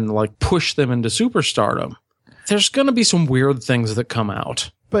 and then like push them into superstardom, there's going to be some weird things that come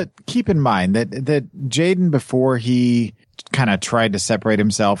out. But keep in mind that Jaden, before he kind of tried to separate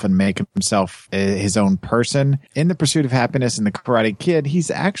himself and make himself his own person, in The Pursuit of Happiness and The Karate Kid, he's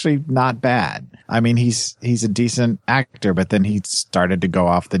actually not bad. I mean, he's a decent actor, but then he started to go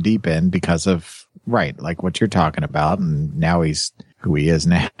off the deep end because of, like what you're talking about, and now he's who he is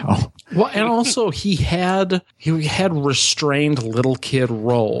now. Well, and also he had restrained little kid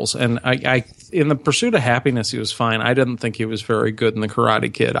roles, and I in The Pursuit of Happiness he was fine. I didn't think he was very good in The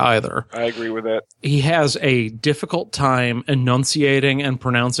Karate Kid either. I agree with that. He has a difficult time enunciating and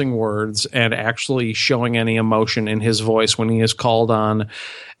pronouncing words and actually showing any emotion in his voice when he is called on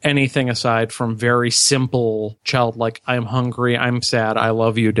anything aside from very simple childlike, "I'm hungry, I'm sad, I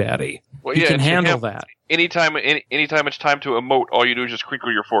love you, Daddy." Well, he yeah, can and for handle him, that. Anytime it's time to emote, all you do is just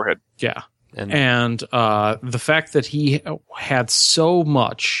crinkle your forehead. Yeah. And the fact that he had so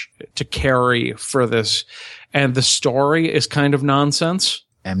much to carry for this, and the story is kind of nonsense.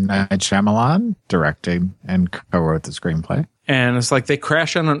 M. Night Shyamalan directed and co-wrote the screenplay. And it's like they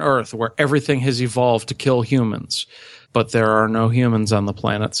crash on an Earth where everything has evolved to kill humans, but there are no humans on the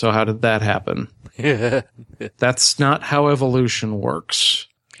planet. So how did that happen? That's not how evolution works.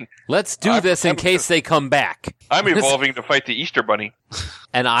 Let's do this in case they come back. I'm evolving to fight the Easter Bunny.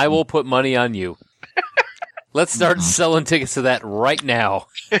 And I will put money on you. Let's start selling tickets to that right now.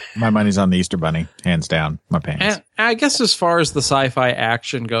 My money's on the Easter Bunny, hands down. My pants. And I guess as far as the sci-fi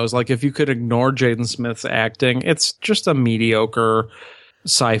action goes, like if you could ignore Jaden Smith's acting, it's just a mediocre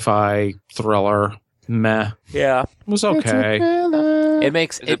sci-fi thriller. Meh. Yeah. It was okay. It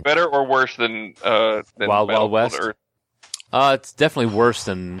makes Is it better or worse than Wild Battlefield West? Earth? It's definitely worse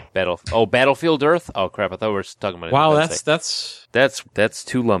than Battlefield Earth. Oh crap! I thought we were talking about. Wow, Independence Day. that's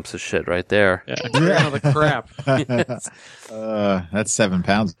two lumps of shit right there. Yeah, the crap. That's 7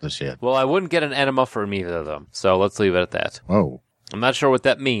 pounds of shit. Well, I wouldn't get an enema from either of them, so let's leave it at that. Whoa. I'm not sure what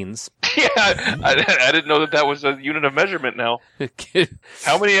that means. Yeah, I didn't know that was a unit of measurement now.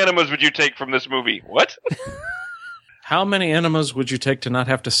 How many enemas would you take from this movie? What? How many enemas would you take to not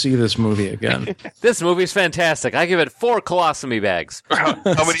have to see this movie again? This movie's fantastic. I give it 4 colostomy bags. How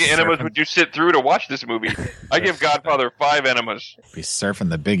many enemas would you sit through to watch this movie? I give Godfather 5 enemas. Be surfing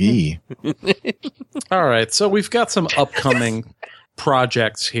the Big E. All right, so we've got some upcoming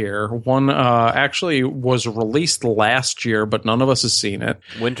projects here. One actually was released last year, but none of us has seen it.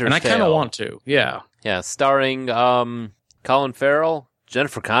 Winter's and I kind of Tale. want to. Yeah. Yeah, starring Colin Farrell,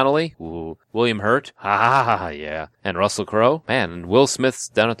 Jennifer Connelly, William Hurt, yeah, and Russell Crowe. Man, and Will Smith's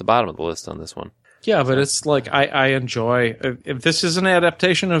down at the bottom of the list on this one. Yeah, but it's like I enjoy. If this is an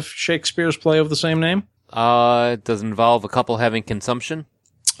adaptation of Shakespeare's play of the same name. It does involve a couple having consumption.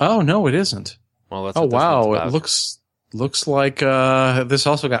 Oh no, it isn't. Well, that's Oh what this wow, one's it about. looks like this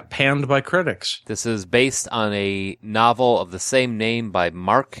also got panned by critics. This is based on a novel of the same name by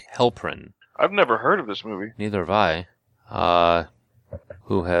Mark Helprin. I've never heard of this movie. Neither have I.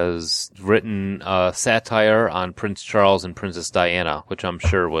 who has written satire on Prince Charles and Princess Diana, which I'm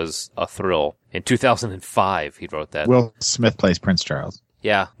sure was a thrill. In 2005, he wrote that. Will Smith plays Prince Charles.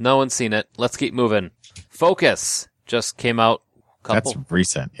 Yeah, no one's seen it. Let's keep moving. Focus just came out That's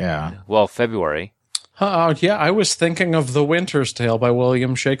recent, yeah. Well, February. Yeah, I was thinking of The Winter's Tale by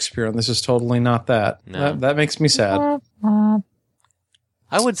William Shakespeare, and this is totally not that. No. That makes me sad.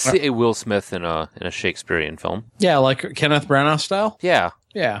 I would see a Will Smith in a Shakespearean film. Yeah, like Kenneth Branagh style? Yeah.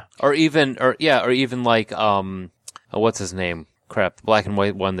 Yeah. Or even like what's his name? Crap, the black and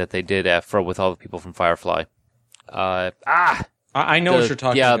white one that they did with all the people from Firefly. I know what you're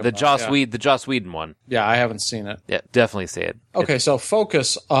talking about. Yeah, the Joss Whedon one. Yeah, I haven't seen it. Yeah, definitely see it. Okay, so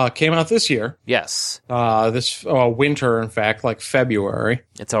Focus came out this year. Yes. This winter, in fact, like February.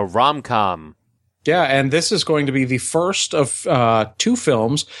 It's a rom-com. Yeah, and this is going to be the first of two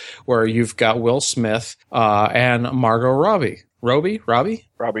films where you've got Will Smith and Margot Robbie. Robbie? Robbie.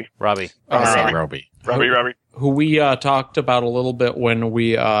 Who we talked about a little bit when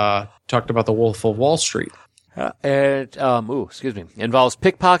we talked about The Wolf of Wall Street. Involves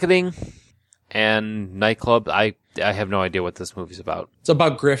pickpocketing and nightclub. I have no idea what this movie's about. It's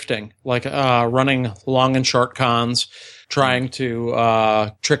about grifting, like running long and short cons, trying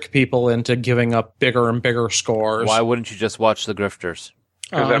to trick people into giving up bigger and bigger scores. Why wouldn't you just watch The Grifters?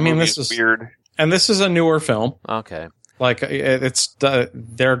 This is weird. And this is a newer film. Okay. Like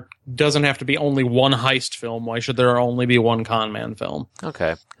there doesn't have to be only one heist film. Why should there only be one con man film?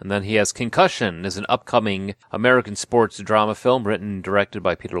 Okay. And then he has Concussion, is an upcoming American sports drama film written and directed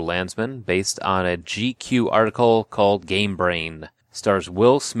by Peter Landsman, based on a GQ article called Game Brain. Stars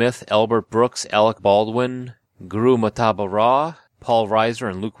Will Smith, Albert Brooks, Alec Baldwin, Guru Mataba, Paul Reiser,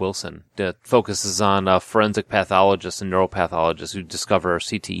 and Luke Wilson. It focuses on forensic pathologists and neuropathologists who discover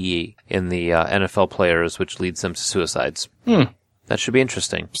CTE in the NFL players, which leads them to suicides. That should be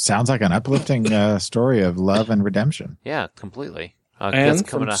interesting. Sounds like an uplifting story of love and redemption. Yeah, completely. And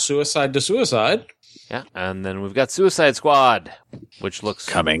from suicide to suicide. Yeah, and then we've got Suicide Squad, which looks...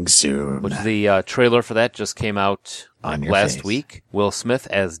 coming soon. Which the trailer for that just came out on your last face. week. Will Smith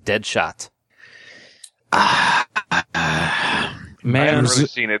as Deadshot. Man, I haven't really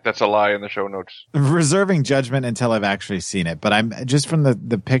seen it. That's a lie in the show notes. Reserving judgment until I've actually seen it. But I'm just from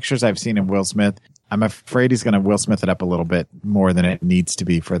the pictures I've seen of Will Smith, I'm afraid he's going to Will Smith it up a little bit more than it needs to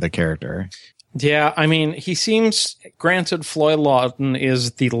be for the character. Yeah, I mean, he seems, granted, Floyd Lawton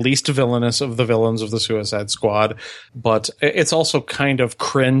is the least villainous of the villains of the Suicide Squad, but it's also kind of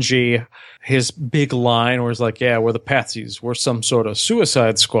cringy. His big line where he's like, yeah, we're the Patsies. We're some sort of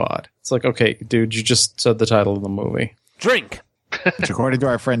Suicide Squad. It's like, okay, dude, you just said the title of the movie. Drink! Which, according to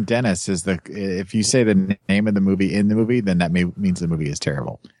our friend Dennis, is if you say the name of the movie in the movie, then that means the movie is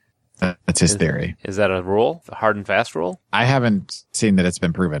terrible. That's his theory. Is that a rule? A hard and fast rule? I haven't seen that it's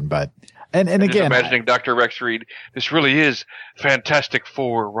been proven, but and again, just imagining Dr. Rex Reed. This really is Fantastic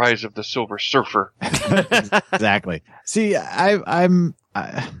Four: Rise of the Silver Surfer. Exactly. See, I'm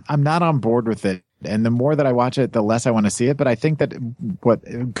not on board with it. And the more that I watch it, the less I want to see it. But I think that what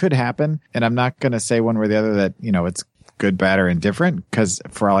could happen, and I'm not going to say one way or the other that, it's good, bad, or indifferent, because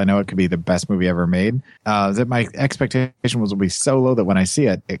for all I know, it could be the best movie ever made. That my expectation will be so low that when I see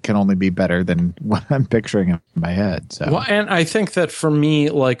it, it can only be better than what I'm picturing in my head. So, well, and I think that for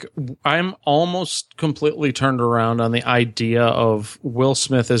me, like, I'm almost completely turned around on the idea of Will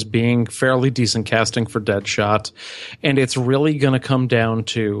Smith as being fairly decent casting for Deadshot, and it's really going to come down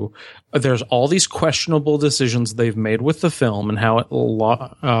to there's all these questionable decisions they've made with the film and how it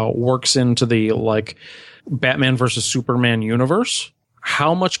works into the Batman versus Superman universe.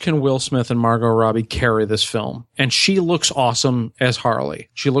 How much can Will Smith and Margot Robbie carry this film? And she looks awesome as Harley.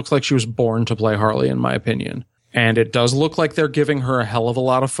 She looks like she was born to play Harley, in my opinion. And it does look like they're giving her a hell of a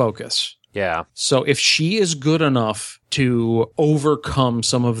lot of focus. Yeah. So if she is good enough to overcome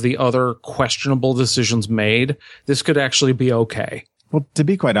some of the other questionable decisions made, this could actually be okay. Well, to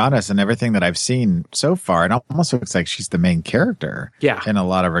be quite honest, and everything that I've seen so far, it almost looks like she's the main character. Yeah. In a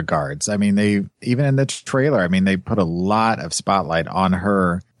lot of regards. I mean, even in the trailer, they put a lot of spotlight on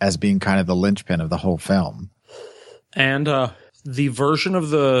her as being kind of the linchpin of the whole film. And the version of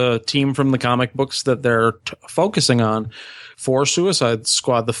the team from the comic books that they're focusing on for Suicide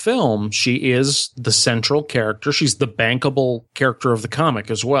Squad, the film, she is the central character. She's the bankable character of the comic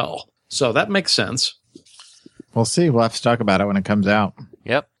as well. So that makes sense. We'll see. We'll have to talk about it when it comes out.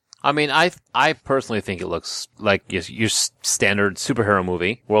 Yep. I mean, I personally think it looks like your standard superhero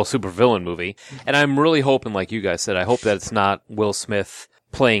movie, well, supervillain movie. And I'm really hoping, like you guys said, I hope that it's not Will Smith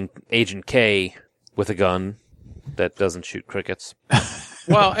playing Agent K with a gun that doesn't shoot crickets.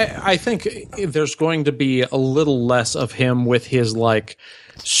 Well, I think there's going to be a little less of him with his like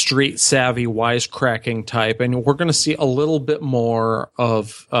street savvy wisecracking type, and we're going to see a little bit more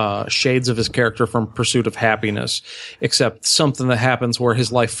of shades of his character from Pursuit of Happiness, except something that happens where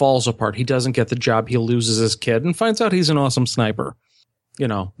his life falls apart. He doesn't get the job, he loses his kid, and finds out he's an awesome sniper. You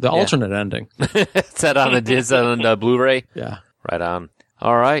know, the alternate ending. Is that on Blu-ray? Yeah. Right on.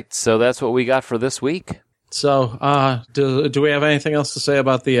 All right, so that's what we got for this week. So, do we have anything else to say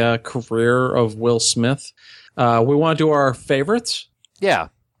about the career of Will Smith? We want to do our favorites. Yeah.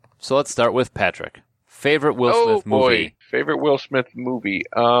 So let's start with Patrick. Favorite Will Smith movie? Favorite Will Smith movie?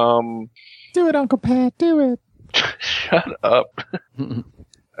 Do it, Uncle Pat. Do it. Shut up.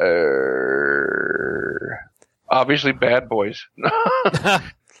 Obviously, Bad Boys.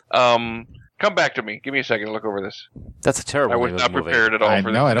 Come back to me. Give me a second to look over this. That's a terrible I was not movie. prepared at all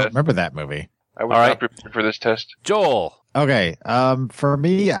for this I don't test. remember that movie. I was All right. not prepared for this test. Joel. Okay. For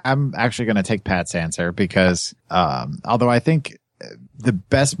me, I'm actually going to take Pat's answer because, although I think the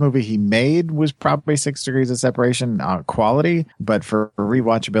best movie he made was probably 6 Degrees of Separation quality, but for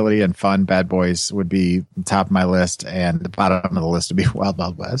rewatchability and fun, Bad Boys would be top of my list, and the bottom of the list would be Wild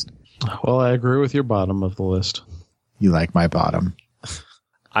Wild West. Well, I agree with your bottom of the list. You like my bottom.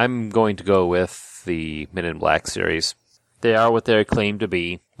 I'm going to go with the Men in Black series. They are what they claim to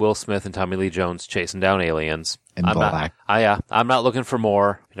be. Will Smith and Tommy Lee Jones chasing down aliens. In black. I'm not looking for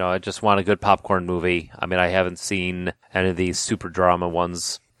more. You know, I just want a good popcorn movie. I mean, I haven't seen any of these super drama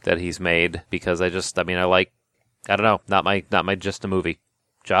ones that he's made because I don't know, not my just a movie.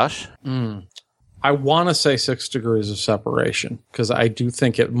 Josh? I want to say 6 Degrees of Separation because I do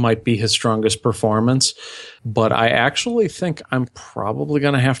think it might be his strongest performance, but I actually think I'm probably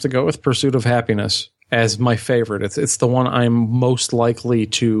going to have to go with Pursuit of Happiness as my favorite. It's the one I'm most likely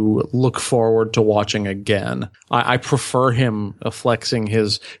to look forward to watching again. I prefer him flexing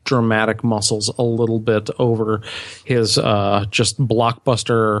his dramatic muscles a little bit over his just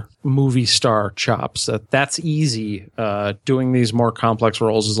blockbuster movie star chops. That's easy. Doing these more complex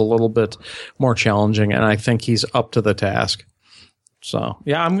roles is a little bit more challenging, and I think he's up to the task. So,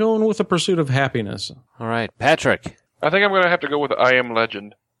 yeah, I'm going with The Pursuit of Happiness. All right. Patrick? I think I'm going to have to go with I Am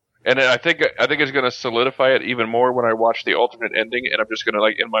Legend. And I think it's going to solidify it even more when I watch the alternate ending, and I'm just going to,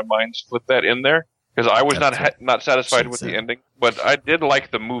 like, in my mind, flip that in there. Because I was not satisfied with the ending. But I did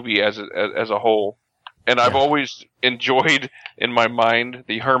like the movie as a whole. And I've always enjoyed, in my mind,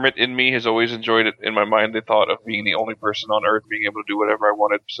 the hermit in me has always enjoyed it in my mind, the thought of being the only person on Earth being able to do whatever I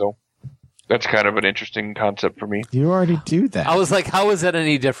wanted. So that's kind of an interesting concept for me. You already do that. I was like, how is that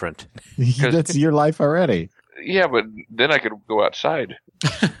any different? That's your life already. Yeah, but then I could go outside.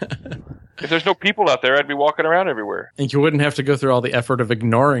 If there's no people out there, I'd be walking around everywhere. And you wouldn't have to go through all the effort of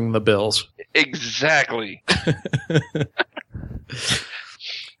ignoring the bills. Exactly.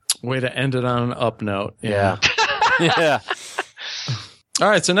 Way to end it on an up note. Yeah. Yeah. All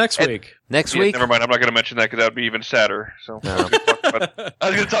right, so next week. Next week? Never mind, I'm not going to mention that because that would be even sadder. So No. I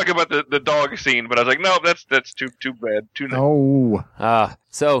was going to talk about the dog scene, but I was like, no, that's too bad. Too Oh.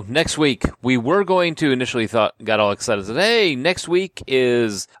 So next week, we were going to initially got all excited, said, hey, next week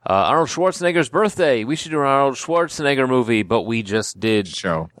is Arnold Schwarzenegger's birthday. We should do an Arnold Schwarzenegger movie, but we just did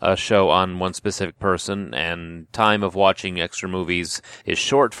a show on one specific person, and time of watching extra movies is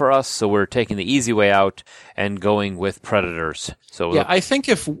short for us, so we're taking the easy way out and going with Predators. So Yeah, I think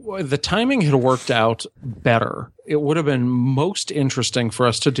if the timing had worked out better, it would have been most interesting for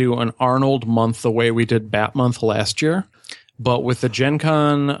us to do an Arnold month the way we did Bat Month last year. But with the Gen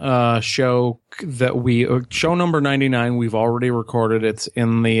Con show show number 99, we've already recorded. It's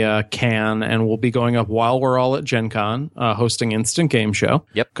in the can, and we'll be going up while we're all at Gen Con, hosting Instant Game Show.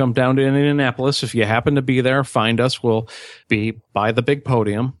 Yep. Come down to Indianapolis. If you happen to be there, find us. We'll be by the big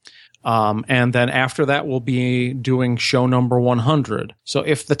podium. And then after that, we'll be doing show number 100. So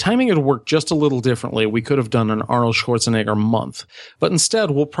if the timing had worked just a little differently, we could have done an Arnold Schwarzenegger month. But instead,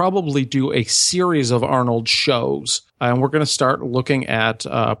 we'll probably do a series of Arnold shows. And we're going to start looking at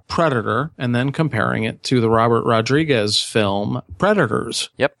Predator and then comparing it to the Robert Rodriguez film Predators.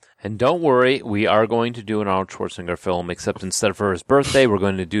 Yep. And don't worry, we are going to do an Arnold Schwarzenegger film, except instead for his birthday, we're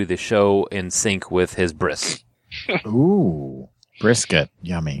going to do the show in sync with his bris. Ooh. Brisket.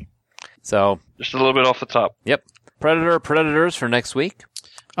 Yummy. So just a little bit off the top. Yep. Predators for next week.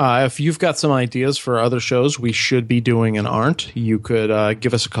 If you've got some ideas for other shows we should be doing and aren't, you could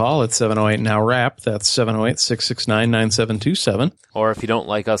give us a call at 708-NOW-RAP. That's 708-669-9727. Or if you don't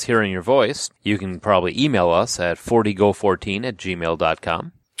like us hearing your voice, you can probably email us at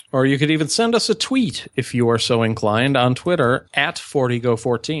 40go14@gmail.com. Or you could even send us a tweet if you are so inclined on Twitter at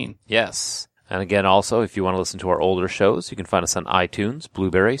 40go14. Yes. And again, also, if you want to listen to our older shows, you can find us on iTunes,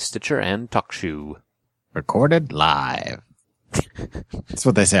 Blueberry, Stitcher, and TalkShoe. Recorded live. That's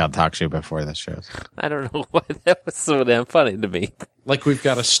what they say on Talk Show before the shows. I don't know why that was so damn funny to me. Like we've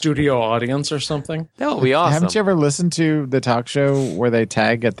got a studio audience or something. That would be awesome. Haven't you ever listened to the talk show where they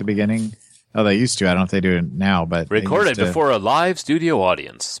tag at the beginning? Oh, they used to. I don't know if they do it now, but they Recorded used to- before a live studio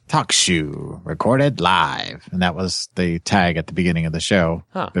audience. Talk Show, recorded live. And that was the tag at the beginning of the show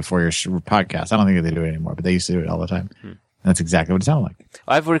before your podcast. I don't think they do it anymore, but they used to do it all the time. That's exactly what it sounded like.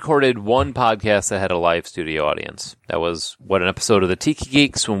 I've recorded one podcast that had a live studio audience. That was an episode of the Tiki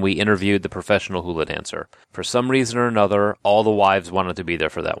Geeks when we interviewed the professional hula dancer. For some reason or another, all the wives wanted to be there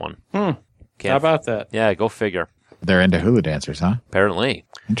for that one. How about that? Yeah, go figure. They're into hula dancers, huh? Apparently.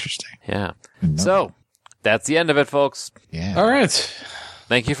 Interesting. Yeah. Didn't know So, that's the end of it, folks. Yeah. All right.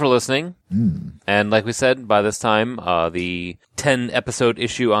 Thank you for listening. And like we said, by this time, the 10-episode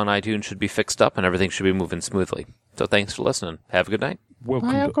issue on iTunes should be fixed up and everything should be moving smoothly. So thanks for listening. Have a good night. Welcome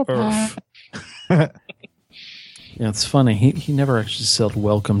to Earth. Yeah, it's funny. He never actually said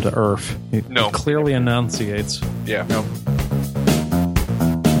welcome to Earth. He clearly enunciates. Yeah. No.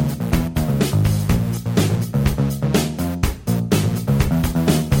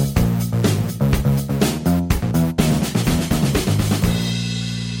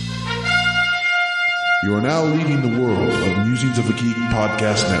 You are now leaving the world of Musings of a Geek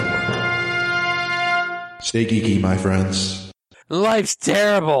podcast network. Stay geeky, my friends. Life's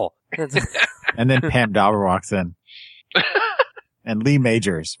terrible. And then Pam Dauber walks in. And Lee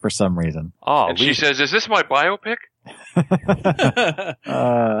Majors, for some reason. Oh, And she says, "Is this my biopic?"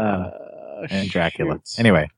 And Dracula. Anyway.